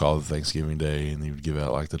he'd always call it Thanksgiving Day, and he would give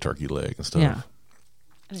out like the turkey leg and stuff. Yeah.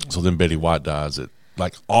 So then Betty White dies at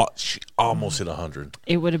like she almost hit 100.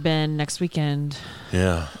 It would have been next weekend.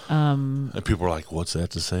 Yeah. And people are like, "What's that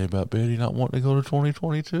to say about Betty not wanting to go to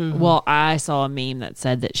 2022?" Well, I saw a meme that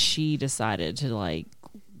said that she decided to like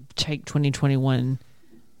take 2021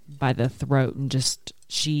 by the throat and just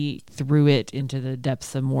she threw it into the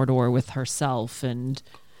depths of Mordor with herself and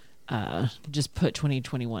just put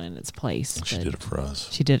 2021 in its place. She did it for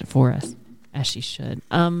us. She did it for us, as she should.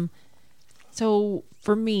 So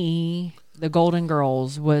for me, the Golden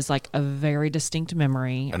Girls was like a very distinct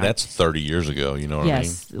memory. And that's 30 years ago, you know what I mean?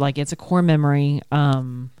 Yes, like it's a core memory.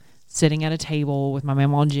 Sitting at a table with my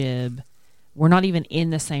mama Jib. We're not even in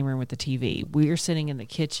the same room with the TV. We're sitting in the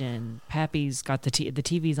kitchen. Pappy's got the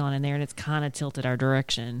TV's on in there, and it's kind of tilted our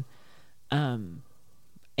direction. And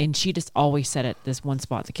she just always sat at this one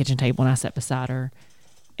spot at the kitchen table, and I sat beside her.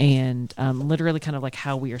 And literally kind of like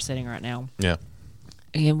how we are sitting right now. Yeah.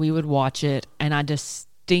 And we would watch it, and I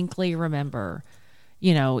distinctly remember,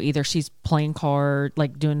 either she's playing card,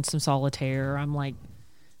 like doing some solitaire. I'm like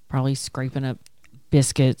probably scraping up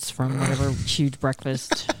biscuits from whatever huge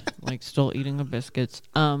breakfast, like still eating the biscuits.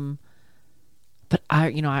 But I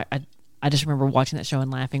just remember watching that show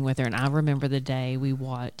and laughing with her. And I remember the day we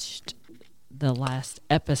watched the last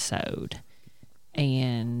episode,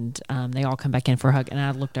 and they all come back in for a hug, and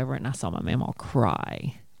I looked over and I saw my mom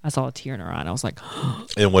cry. I saw a tear in her eye, and I was like,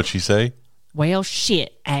 And what'd she say? "Well,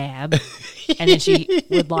 shit, Ab." And then she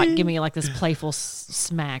would like give me like this playful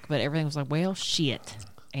smack, but everything was like, "Well, shit."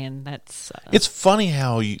 And that's It's funny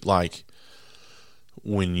how you like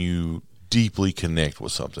when you deeply connect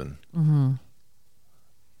with something,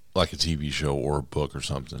 like a TV show or a book or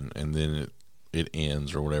something, and then it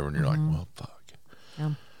ends or whatever, and you're like, "Well, fuck,"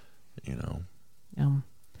 yeah.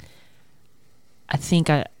 I think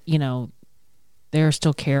there are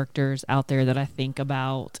still characters out there that I think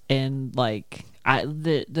about, and like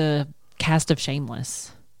the cast of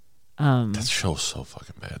Shameless. That show's so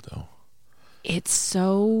fucking bad though. It's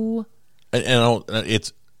so, And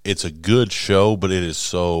it's a good show, but it is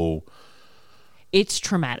so. it's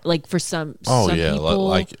traumatic. Like for some Yeah, people,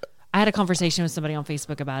 like I had a conversation with somebody on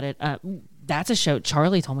Facebook about it. That's a show.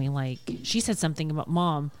 Charlie told me, like, she said something about,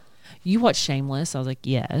 "Mom, you watch Shameless?" I was like,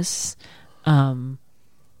 "Yes."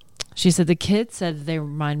 She said the kids said I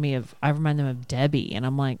remind them of Debbie, and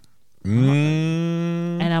I'm like, not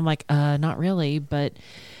really, but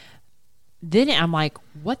then I'm like,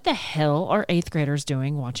 what the hell are 8th graders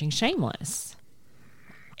doing watching Shameless?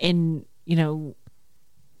 And we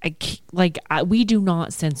do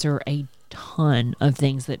not censor a ton of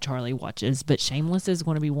things that Charlie watches, but Shameless is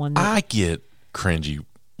going to be one that I get cringy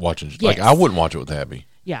watching. Yes. Like I wouldn't watch it with Abby.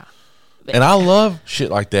 yeah. And I love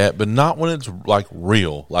shit like that, but not when it's like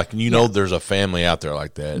real. Like there's a family out there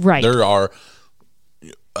like that. Right. There are.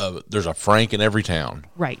 There's a Frank in every town.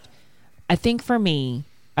 Right. I think for me,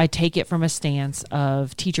 I take it from a stance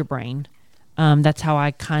of teacher brain. That's how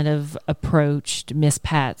I kind of approached Miss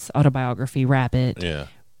Pat's autobiography, Rabbit. Yeah.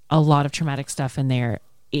 A lot of traumatic stuff in there.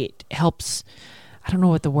 It helps, I don't know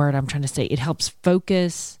what the word I'm trying to say. It helps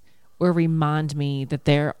focus or remind me that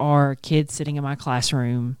there are kids sitting in my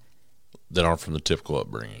classroom That aren't from the typical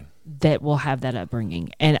upbringing. that will have that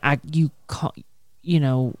upbringing. And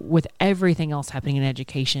with everything else happening in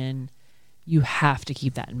education, you have to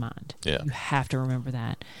keep that in mind. Yeah. You have to remember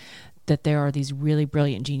that there are these really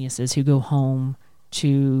brilliant geniuses who go home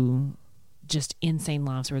to just insane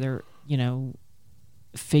lives where they're,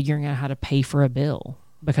 figuring out how to pay for a bill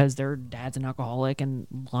because their dad's an alcoholic and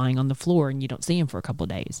lying on the floor and you don't see him for a couple of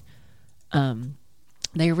days.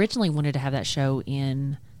 They originally wanted to have that show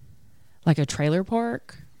in like a trailer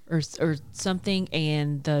park or something,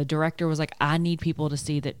 and the director was like, I need people to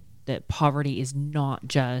see that poverty is not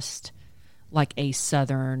just like a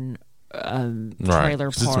southern trailer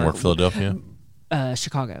Is this park. more Philadelphia?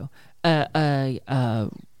 Chicago.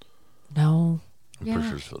 No. I'm pretty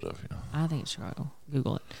sure it's Philadelphia. I think it's Chicago.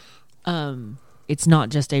 Google it. It's not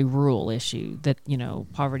just a rural issue that,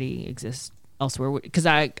 poverty exists elsewhere. Because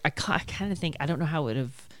I kind of think, I don't know how it would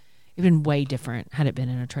have been way different had it been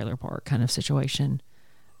in a trailer park kind of situation,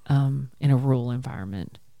 in a rural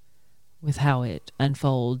environment with how it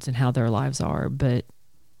unfolds and how their lives are. But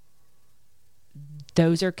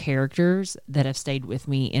those are characters that have stayed with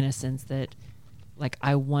me in a sense that, like,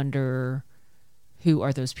 I wonder who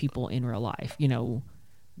are those people in real life, that,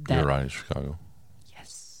 You're right, Chicago.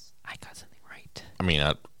 Yes, I got something right. I mean,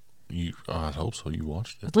 I hope so. You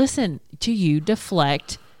watched it. Listen, to you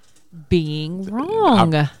deflect being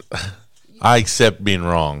wrong. I accept being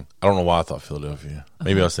wrong. I don't know why I thought Philadelphia.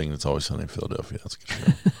 Maybe I was thinking It's Always Sunny in Philadelphia. That's a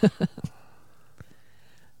good show.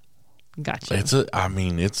 Gotcha.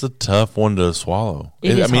 It's a tough one to swallow.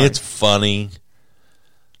 It's hard. It's funny.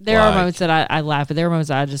 There are moments that I laugh, but there are moments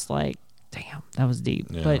I just like, damn, that was deep.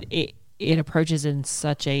 Yeah. But it approaches in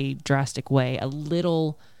such a drastic way,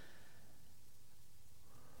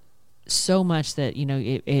 so much that,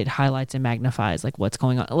 it highlights and magnifies like what's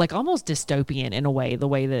going on, like almost dystopian in a way, the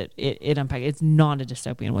way that it unpacks. It's not a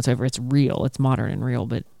dystopian whatsoever. It's real. It's modern and real,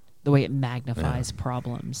 but the way it magnifies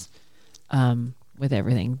problems, with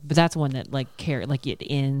everything. But that's one that it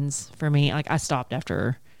ends for me. Like I stopped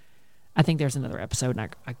after, I think there's another episode and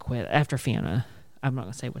I quit after Fiona. I'm not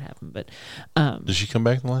going to say what happened, but, did she come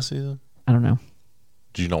back in the last season? I don't know.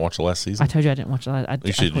 Did you not watch the last season? I told you I didn't watch the last.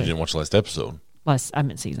 You didn't watch the last episode. I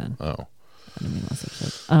meant season. Oh, I didn't mean last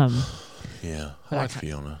episode. yeah, I like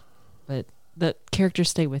Fiona. But the characters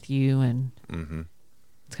stay with you, and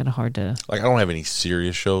it's kind of hard to. Like I don't have any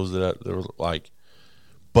serious shows that were like,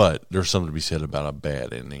 but there's something to be said about a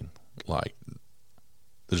bad ending. Like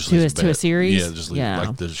to a series.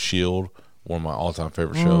 Like The Shield, one of my all-time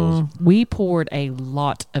favorite shows. We poured a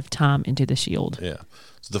lot of time into The Shield. Yeah,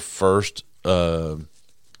 it's the first.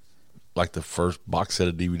 Like the first box set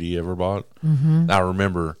of DVD I ever bought. I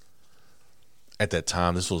remember at that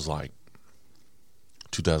time, this was like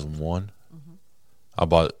 2001. I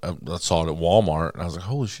saw it at Walmart, and I was like,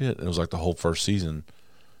 "Holy shit!" And it was like the whole first season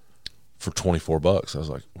for $24. I was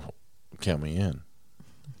like, "Count me in."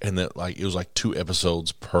 And that it was like 2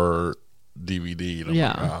 episodes per DVD. And I'm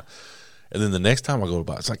like, ah. And then the next time I go to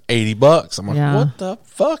buy it, it's like $80. I'm like, what the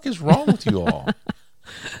fuck is wrong with you all?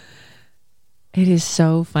 It is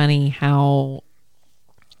so funny how,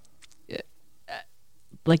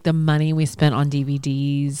 like, the money we spent on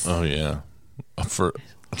DVDs. Oh, yeah.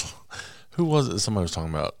 Who was it? Somebody was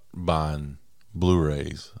talking about buying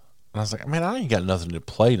Blu-rays. And I was like, man, I ain't got nothing to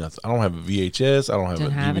play. Nothing. I don't have a VHS. I don't have a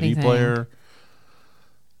DVD anything. player.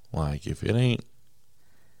 Like, if it ain't.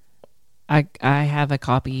 I have a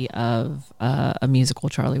copy of a musical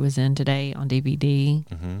Charlie was in today on DVD.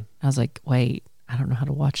 I was like, wait. I don't know how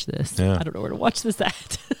to watch this. Yeah. I don't know where to watch this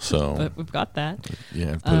at. So, but we've got that.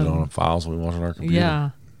 Yeah, put it on files when we watch on our computer. Yeah.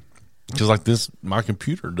 Because like this, my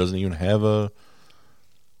computer doesn't even have a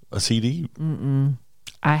CD. Mm-mm.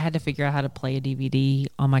 I had to figure out how to play a DVD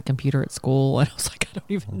on my computer at school, and I was like, I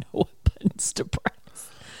don't even know what buttons to press.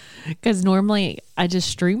 Because normally I just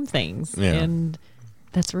stream things, and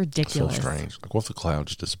that's ridiculous. So strange. Like, what if the cloud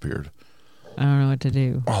just disappeared? I don't know what to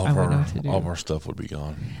do. All of our stuff would be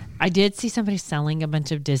gone. I did see somebody selling a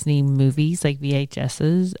bunch of Disney movies, like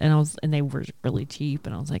VHSs, and they were really cheap.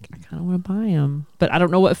 And I was like, I kind of want to buy them, but I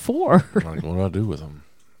don't know what for. Like, what do I do with them?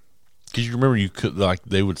 Because you remember, you could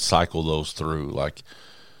they would cycle those through,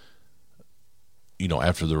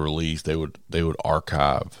 after the release, they would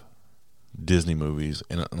archive Disney movies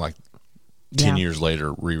and 10 years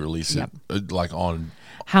later re-release it on.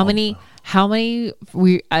 How many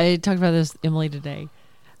I talked about this, Emily, today.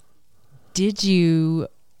 Did you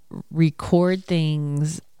record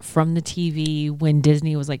things from the TV when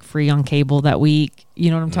Disney was free on cable that week?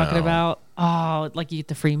 You know what I'm talking about? Oh, you get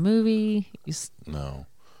the free movie. No.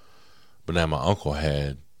 But now my uncle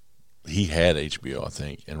had HBO, I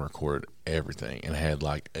think, and recorded everything and had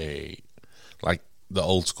the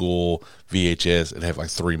old school VHS. It'd have like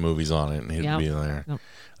 3 movies on it, and it'd Yep. be in there. Yep.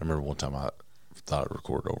 I remember one time I thought I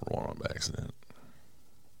recorded over one on by accident.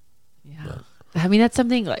 Yeah. I mean, that's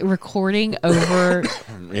something like recording over.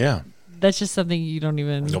 Yeah. That's just something you don't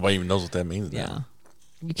even. Nobody even knows what that means. Yeah. Now.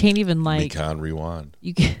 You can't even Be like. kind, rewind.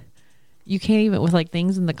 You can't even with like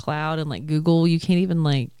things in the cloud and like Google. You can't even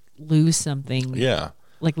like lose something. Yeah.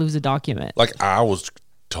 Like lose a document. Like I was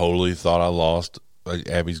totally thought I lost like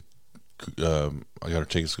Abby's. I got her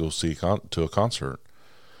tickets to go see to a concert,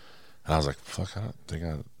 and I was like, "Fuck! I think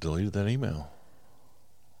I deleted that email."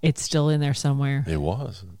 It's still in there somewhere. It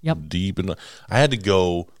was. Yep. Deep in. I had to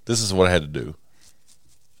go. This is what I had to do.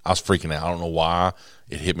 I was freaking out. I don't know why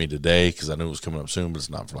it hit me today because I knew it was coming up soon, but it's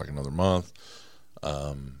not for like another month.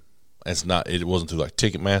 It's not. It wasn't through like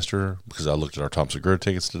Ticketmaster because I looked at our Tom Segura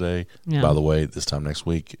tickets today. Yeah. By the way, this time next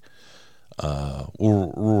week,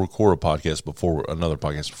 we'll record another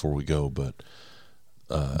podcast before we go. But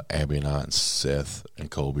Abby and I and Seth and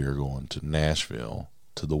Colby are going to Nashville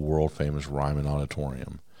to the world famous Ryman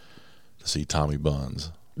Auditorium to see Tommy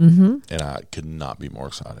Buns, and I could not be more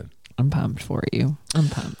excited. I'm pumped for you. I'm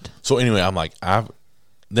pumped. So anyway, I'm like,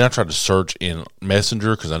 then I tried to search in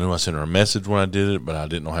Messenger because I knew I sent her a message when I did it, but I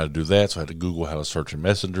didn't know how to do that, so I had to Google how to search in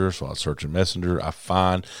Messenger. So I search in Messenger. I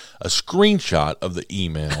find a screenshot of the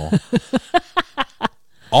email.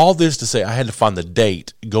 All this to say, I had to find the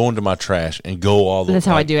date, go into my trash, and go all the way. That's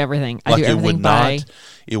how I do everything. I do everything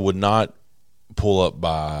It would not pull up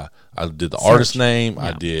by. I did the artist name. No.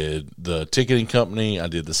 I did the ticketing company. I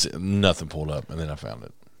did nothing pulled up, and then I found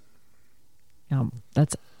it.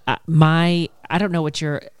 That's I don't know what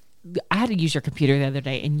I had to use your computer the other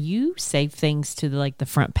day, and you save things to the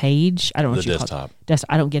front page. I don't know what The you desktop. call it.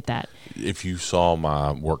 I don't get that. If you saw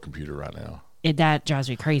my work computer right now, That drives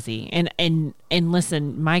me crazy. And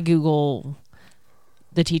listen, my Google,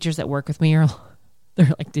 the teachers that work with me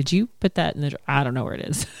they're like, "Did you put that in the?" I don't know where it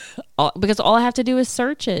is, because all I have to do is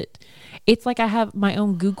search it. It's like I have my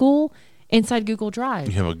own Google inside Google Drive.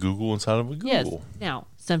 you have a Google inside of a Google. Yes. Now,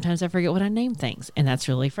 sometimes I forget what I name things, and that's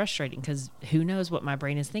really frustrating because who knows what my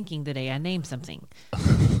brain is thinking the day I name something.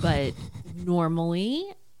 But normally,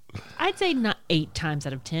 I'd say not 8 times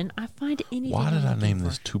out of 10, I find anything. Why did I'm I looking name for.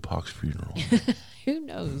 this Tupac's funeral? Who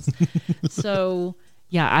knows? So,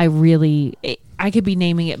 yeah, I could be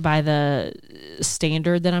naming it by the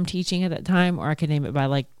standard that I'm teaching at that time, or I could name it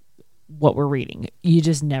by what we're reading. You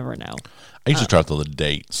just never know. I usually try to throw the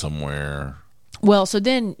date somewhere. Well, so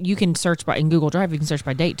then you can search in Google Drive, you can search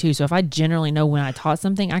by date too. So if I generally know when I taught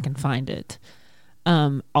something, I can find it.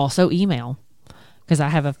 Also email, because I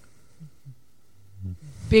have a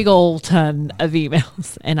big old ton of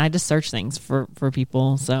emails and I just search things for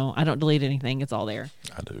people. So I don't delete anything. It's all there.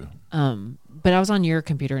 I do. But I was on your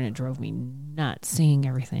computer and it drove me nuts seeing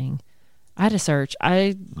everything. I had to search.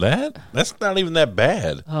 That's not even that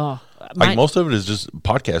bad. Like most of it is just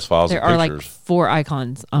podcast files. There and are pictures. 4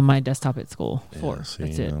 icons on my desktop at school. 4. Yeah, see,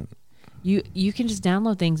 That's it. You can just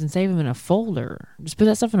download things and save them in a folder. Just put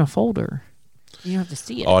that stuff in a folder. You don't have to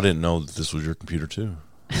see it. Oh, I didn't know that this was your computer too.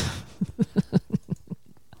 I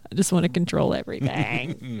just want to control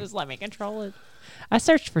everything. Just let me control it. I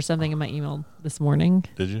searched for something in my email this morning.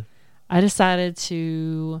 Did you? I decided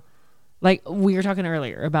to, we were talking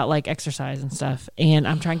earlier about exercise and stuff, and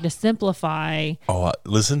I'm trying to simplify. Oh,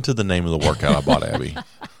 listen to the name of the workout I bought, Abby.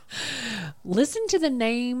 Listen to the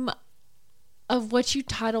name of what you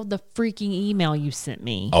titled the freaking email you sent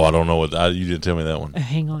me. Oh, I don't know what you didn't tell me that one.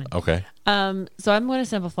 Hang on. Okay. So I'm going to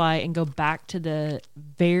simplify and go back to the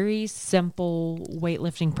very simple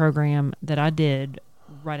weightlifting program that I did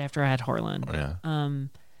right after I had Harlan. Yeah.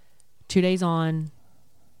 2 days on,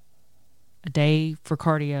 a day for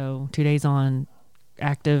cardio, 2 days on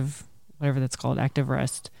active, whatever that's called, active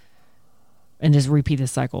rest, and just repeat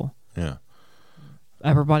this cycle. Yeah.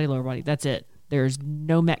 Upper body, lower body. That's it. There's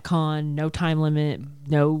no Metcon, no time limit,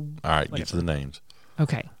 no. All right. whatever. Get to the names.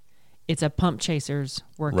 Okay. It's a pump chasers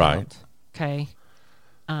workout. Right. Okay.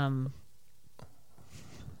 I'm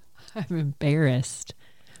embarrassed.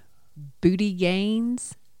 Booty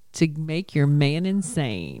gains to make your man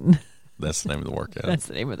insane. That's the name of the workout. That's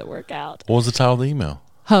the name of the workout. What was the title of the email?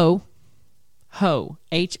 Ho.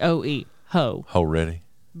 H-O-E. Ho. Ho Ready.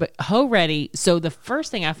 But Ho Ready. So the first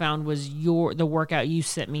thing I found was the workout you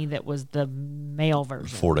sent me that was the male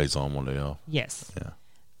version. 4 days on, 1 day off. Yes. Yeah.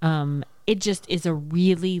 It just is a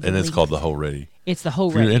really, And it's called the Ho Ready. It's the Ho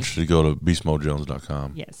If you're Ready. interested, go to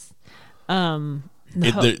beastmojones.com. Yes. They're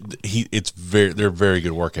very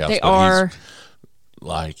good workouts. They but are.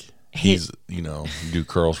 He's you do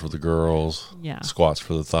curls for the girls. Yeah. Squats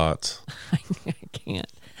for the thoughts. I can't.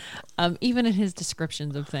 Even in his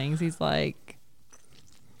descriptions of things, he's like,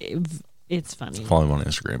 It's funny. Follow him on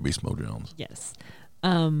Instagram, Beast Mo Jones. Yes.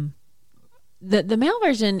 The male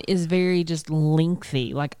version is very just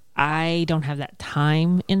lengthy. Like, I don't have that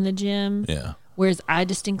time in the gym. Yeah. Whereas I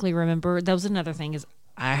distinctly remember, that was another thing, is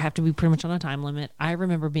I have to be pretty much on a time limit. I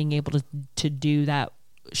remember being able to do that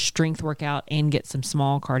strength workout and get some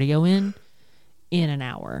small cardio in an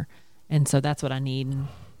hour. And so that's what I need.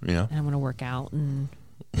 Yeah. And I'm going to work out, and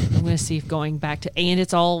I'm going to see if going back to, and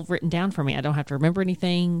it's all written down for me. I don't have to remember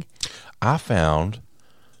anything. I found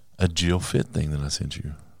a Jill Fit thing that I sent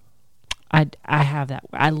you. I have that.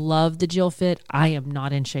 I love the Jill Fit. I am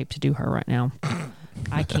not in shape to do her right now.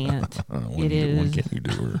 I can't. When can you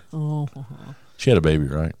do her? Oh. She had a baby,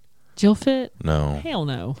 right? Jill Fit? No. Hell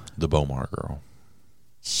no. The Bomar girl.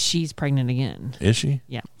 She's pregnant again. Is she?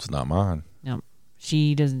 Yeah. It's not mine. No.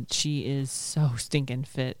 She doesn't. She is so stinking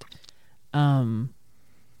fit. I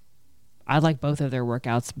like both of their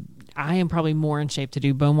workouts. I am probably more in shape to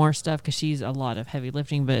do Bomar stuff because she's a lot of heavy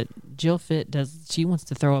lifting, but Jill Fit she wants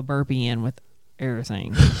to throw a burpee in with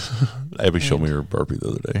everything. Abby showed me her burpee the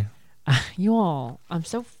other day. You all, I'm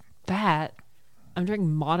so fat. I'm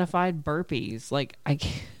doing modified burpees. Like, I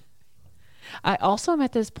also am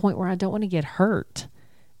at this point where I don't want to get hurt.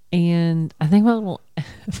 And I think my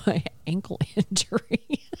ankle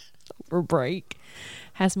injury or break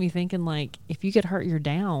has me thinking, like, if you get hurt, you're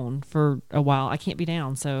down for a while. I can't be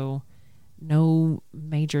down, so no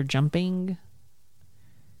major jumping.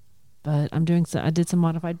 But I did some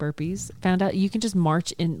modified burpees. Found out you can just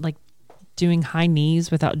march in, like, doing high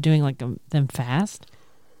knees without doing like them fast.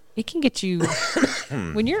 It can get you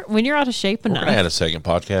when you're out of shape enough. We're gonna add a second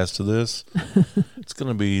podcast to this. It's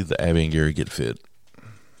gonna be the Abby and Gary Get Fit.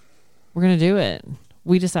 We're gonna do it.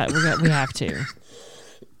 We decide we have to. You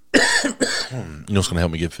know what's gonna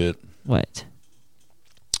help me get fit? What?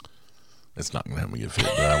 It's not gonna help me get fit,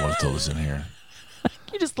 but I want to throw this in here.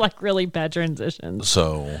 You just like really bad transitions.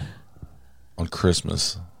 So, on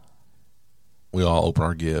Christmas, we all open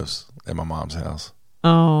our gifts at my mom's house.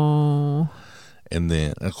 Oh. And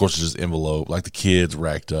then, of course, it's just envelope. Like, the kids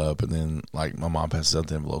racked up, and then, like, my mom passes out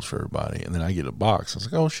the envelopes for everybody. And then I get a box. I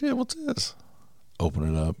was like, oh, shit, what's this?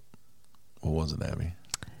 Open it up. What was it, Abby?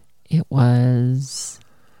 It was...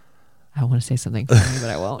 I want to say something funny, but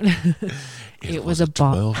I won't. It was a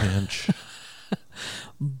 12-inch.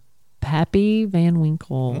 Pappy Van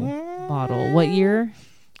Winkle bottle. What year?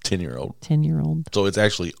 10-year-old. 10-year-old. So it's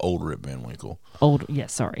actually Old Rip Van Winkle. Old, yeah,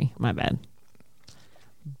 sorry. My bad.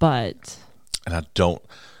 But... And I don't,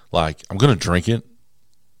 like, I'm going to drink it,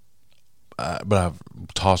 but I've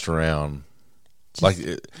tossed around. Like,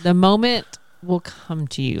 the moment will come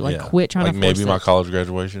to you. Like, quit trying to force maybe it. my college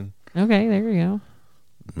graduation. Okay, there you go.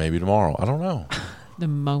 Maybe tomorrow. I don't know. The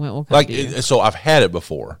moment will come to you. So I've had it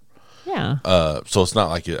before. Yeah. So it's not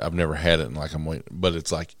like I've never had it and like I'm waiting, but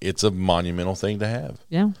it's like, it's a monumental thing to have.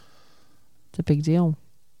 Yeah. It's a big deal.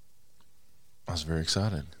 I was very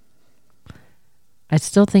excited. I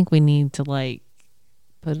still think we need to, like,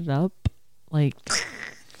 put it up, like,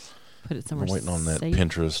 put it somewhere I'm waiting on that safe.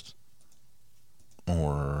 Pinterest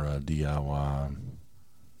or DIY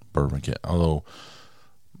bourbon kit. Although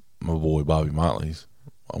my boy Bobby Motley's,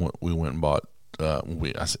 we went and bought. I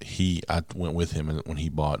went with him when he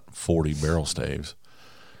bought 40 barrel staves.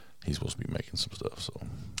 He's supposed to be making some stuff. So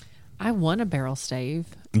I won a barrel stave.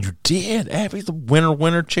 You did, Abby, the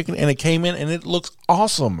winter chicken, and it came in and it looks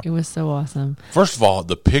awesome. It was so awesome. First of all,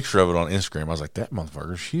 the picture of it on Instagram, I was like, that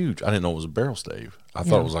motherfucker's huge. I didn't know it was a barrel stave. I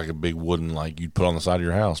thought it was like a big wooden, like you'd put on the side of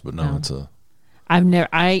your house, but no. It's a.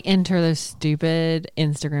 I enter those stupid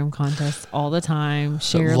Instagram contests all the time.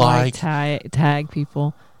 Share, tag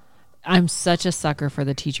people. I'm such a sucker for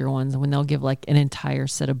the teacher ones when they'll give like an entire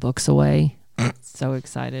set of books away. So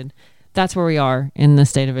excited. That's where we are in the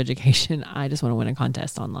state of education. I just want to win a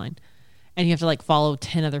contest online. And you have to like follow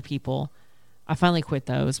 10 other people. I finally quit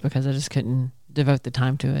those because I just couldn't devote the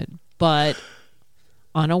time to it. But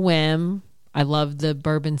on a whim, I love the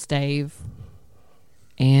bourbon stave.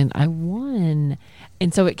 And I won.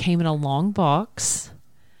 And so it came in a long box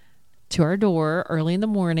to our door early in the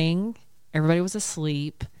morning. Everybody was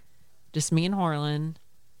asleep. Just me and Harlan.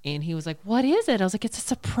 And he was like, what is it? I was like, it's a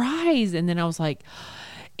surprise. And then I was like,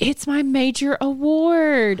 it's my major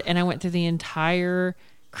award. And I went through the entire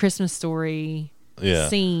Christmas Story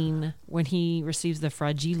scene when he receives the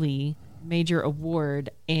Fragile major award.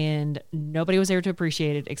 And nobody was there to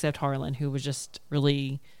appreciate it except Harlan, who was just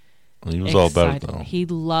really he was excited. all about it, though.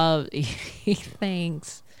 He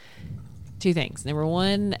thinks two things. Number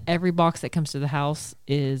one, every box that comes to the house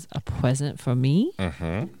is a present for me.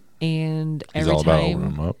 Mm-hmm. And every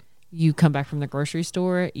time you come back from the grocery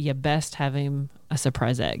store, you best have him a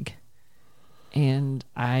surprise egg. and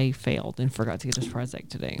I failed and forgot to get a surprise egg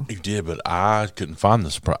today. You did, but I couldn't find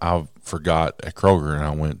the surprise. I forgot at Kroger, and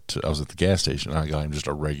I was at the gas station, and I got him just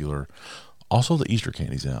a regular. Also, the Easter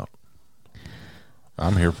candy's out.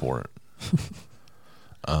 I'm here for it.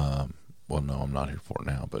 Well, no, I'm not here for it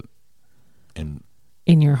now, but in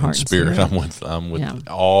your heart and spirit, I'm with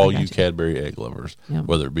all you Cadbury egg lovers,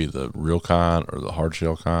 whether it be the real kind or the hard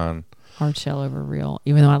shell kind. Hard shell over real,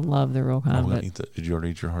 even though I love the real kind. Did you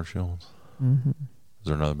already eat your hard shell ones? Mm-hmm. Is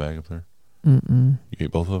there another bag up there? Mm-mm. You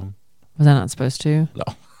ate both of them? Was I not supposed to? No.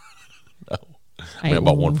 No. I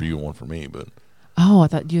bought one for you and one for me, but. Oh, I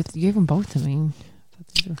thought you gave them both to me.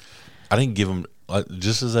 I didn't give them,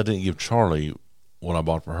 just as I didn't give Charlie what I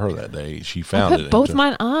bought for her that day. She found I put both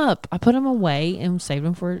mine up. I put them away and saved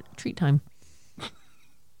them for treat time.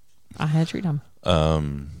 I had treat time.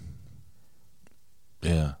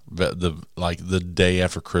 Yeah. The day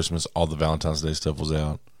after Christmas, all the Valentine's Day stuff was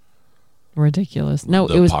out. Ridiculous. No,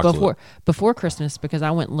 it was before Christmas because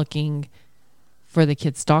I went looking for the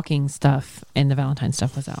kids' stocking stuff and the Valentine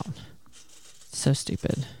stuff was out. So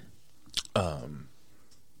stupid.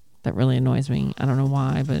 That really annoys me. I don't know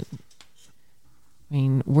why, but I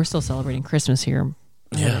mean, we're still celebrating Christmas here.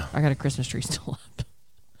 Yeah. I got a Christmas tree still up.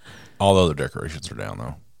 All the other decorations are down,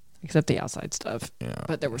 though. Except the outside stuff. Yeah.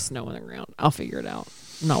 But there was snow on the ground. I'll figure it out.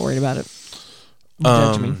 I'm not worried about it.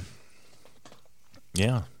 Judge me.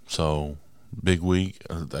 Yeah. So, big week.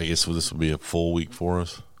 I guess this will be a full week for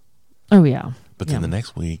us. Oh, yeah. But then the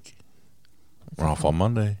next week, we're off on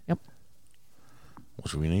Monday. Yep.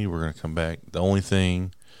 Which we need. We're going to come back. The only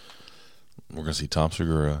thing, we're going to see Tom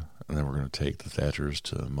Segura, and then we're going to take the Thatchers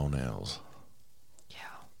to Monell's. Yeah.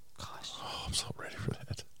 Gosh. Oh, I'm so ready for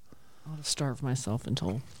that. I'll starve myself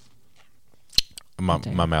until...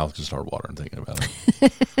 My mouth can start watering thinking about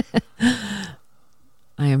it.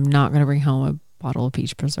 I am not going to bring home a bottle of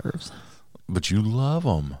peach preserves. But you love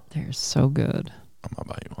them. They're so good. I might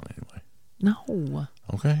buy you one anyway. No.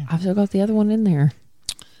 Okay. I've still got the other one in there.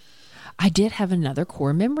 I did have another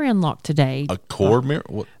core memory unlocked today. A core memory?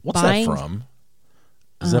 What's that from?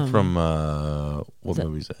 Is that from, what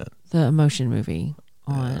movie is that? The Emotion movie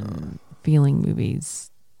on Feeling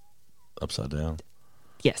Movies. Upside Down?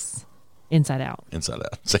 Yes. Inside Out. Inside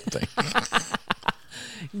Out. Same thing.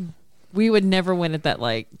 We would never win at that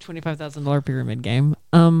like $25,000 pyramid game.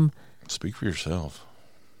 Speak for yourself.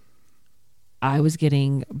 I was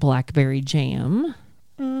getting blackberry jam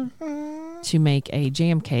to make a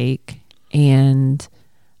jam cake, and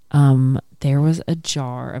there was a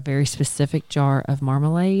very specific jar of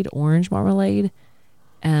marmalade, orange marmalade,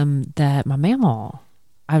 that my mama,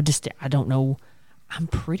 I don't know, I'm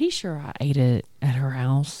pretty sure I ate it at her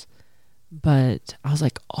house, but I was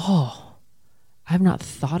like, oh, I have not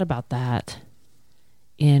thought about that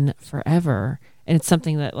in forever. And it's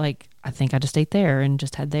something that, like, I think I just ate there and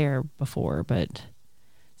just had there before, but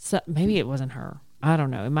maybe it wasn't her. I don't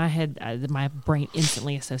know. In my head, my brain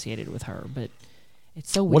instantly associated with her, but it's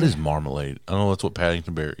so weird. What is marmalade? I don't know. That's what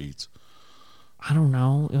Paddington Bear eats. I don't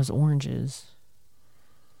know. It was oranges.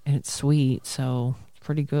 And it's sweet, so it's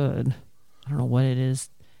pretty good. I don't know what it is.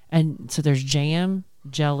 And so there's jam,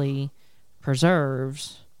 jelly,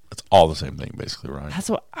 preserves. It's all the same thing, basically, right? That's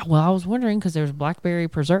what. Well, I was wondering because there's blackberry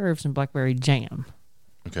preserves and blackberry jam.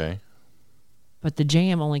 Okay. But the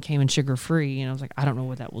jam only came in sugar-free, and I was like, I don't know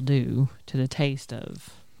what that will do to the taste of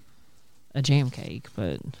a jam cake,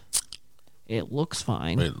 but it looks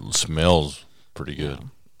fine. It smells pretty good. Yeah.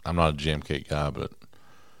 I'm not a jam cake guy, but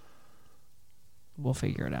we'll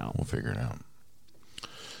figure it out.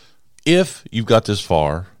 If you've got this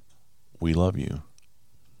far, we love you.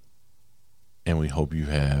 And we hope you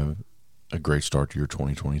have a great start to your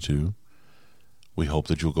 2022. We hope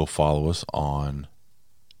that you'll go follow us on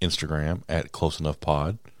Instagram at Close Enough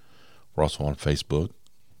Pod. We're also on Facebook.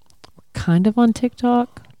 Kind of on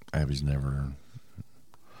TikTok. Abby's never.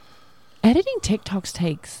 Editing TikToks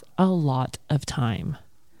takes a lot of time.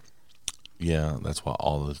 Yeah, that's why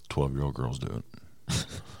all the 12-year-old girls do it.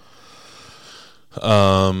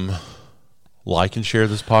 Like and share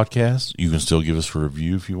this podcast. You can still give us a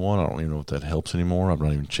review if you want. I don't even know if that helps anymore. I've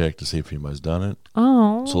not even checked to see if anybody's done it.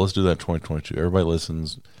 Oh. So let's do that in 2022. Everybody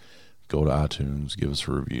listens. Go to iTunes. Give us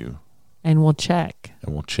a review. And we'll check.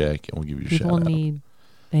 And we'll give you a shout out.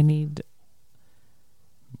 They need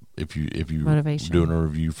if you motivation. Doing a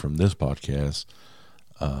review from this podcast,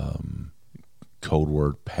 code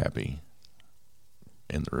word Pappy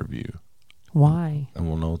in the review. Why? And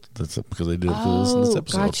we'll know that's because they did it for this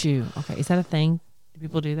episode. Got you. Okay, is that a thing? Do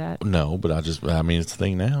people do that? No, but it's a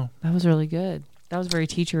thing now. That was really good. That was very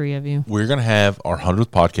teachery of you. We're going to have our 100th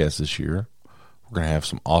podcast this year. We're going to have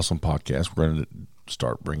some awesome podcasts. We're going to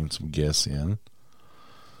start bringing some guests in.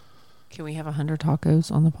 Can we have 100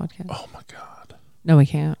 tacos on the podcast? Oh my God. No, we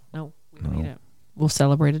can't. No, we don't need it. We'll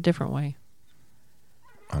celebrate a different way.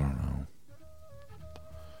 I don't know.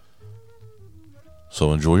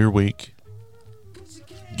 So enjoy your week.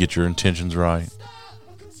 Get your intentions right.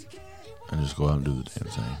 And just go out and do the damn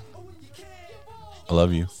thing. I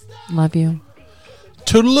love you. Love you.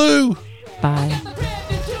 Toodaloo. Bye.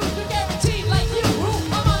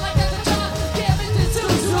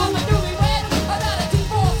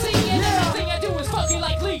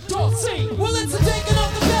 Well, it's a taking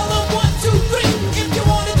off the bell on 1, 2, 3. If you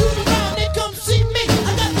wanna do the round, then come see me.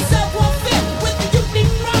 I got the 715 with the unique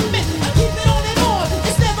rhyming. I keep it on,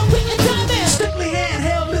 it's never quitting timing. Strictly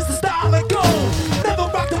handheld is the style I go. Never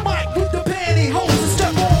rock the mic with the pantyhose. And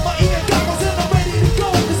strap on my ear goggles and I'm ready to go.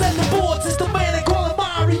 Cause at the boards, it's the man they call him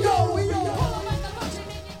Mario.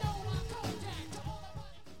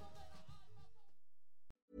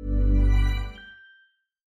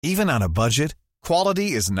 Even on a budget,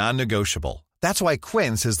 quality is non-negotiable. That's why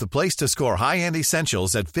Quince is the place to score high-end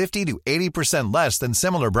essentials at 50 to 80% less than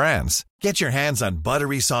similar brands. Get your hands on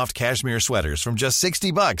buttery soft cashmere sweaters from just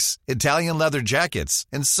 $60, Italian leather jackets,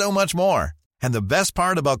 and so much more. And the best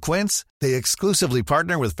part about Quince, they exclusively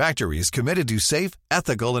partner with factories committed to safe,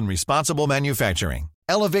 ethical, and responsible manufacturing.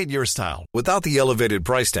 Elevate your style without the elevated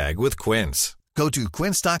price tag with Quince. Go to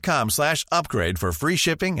quince.com/upgrade for free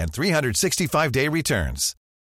shipping and 365-day returns.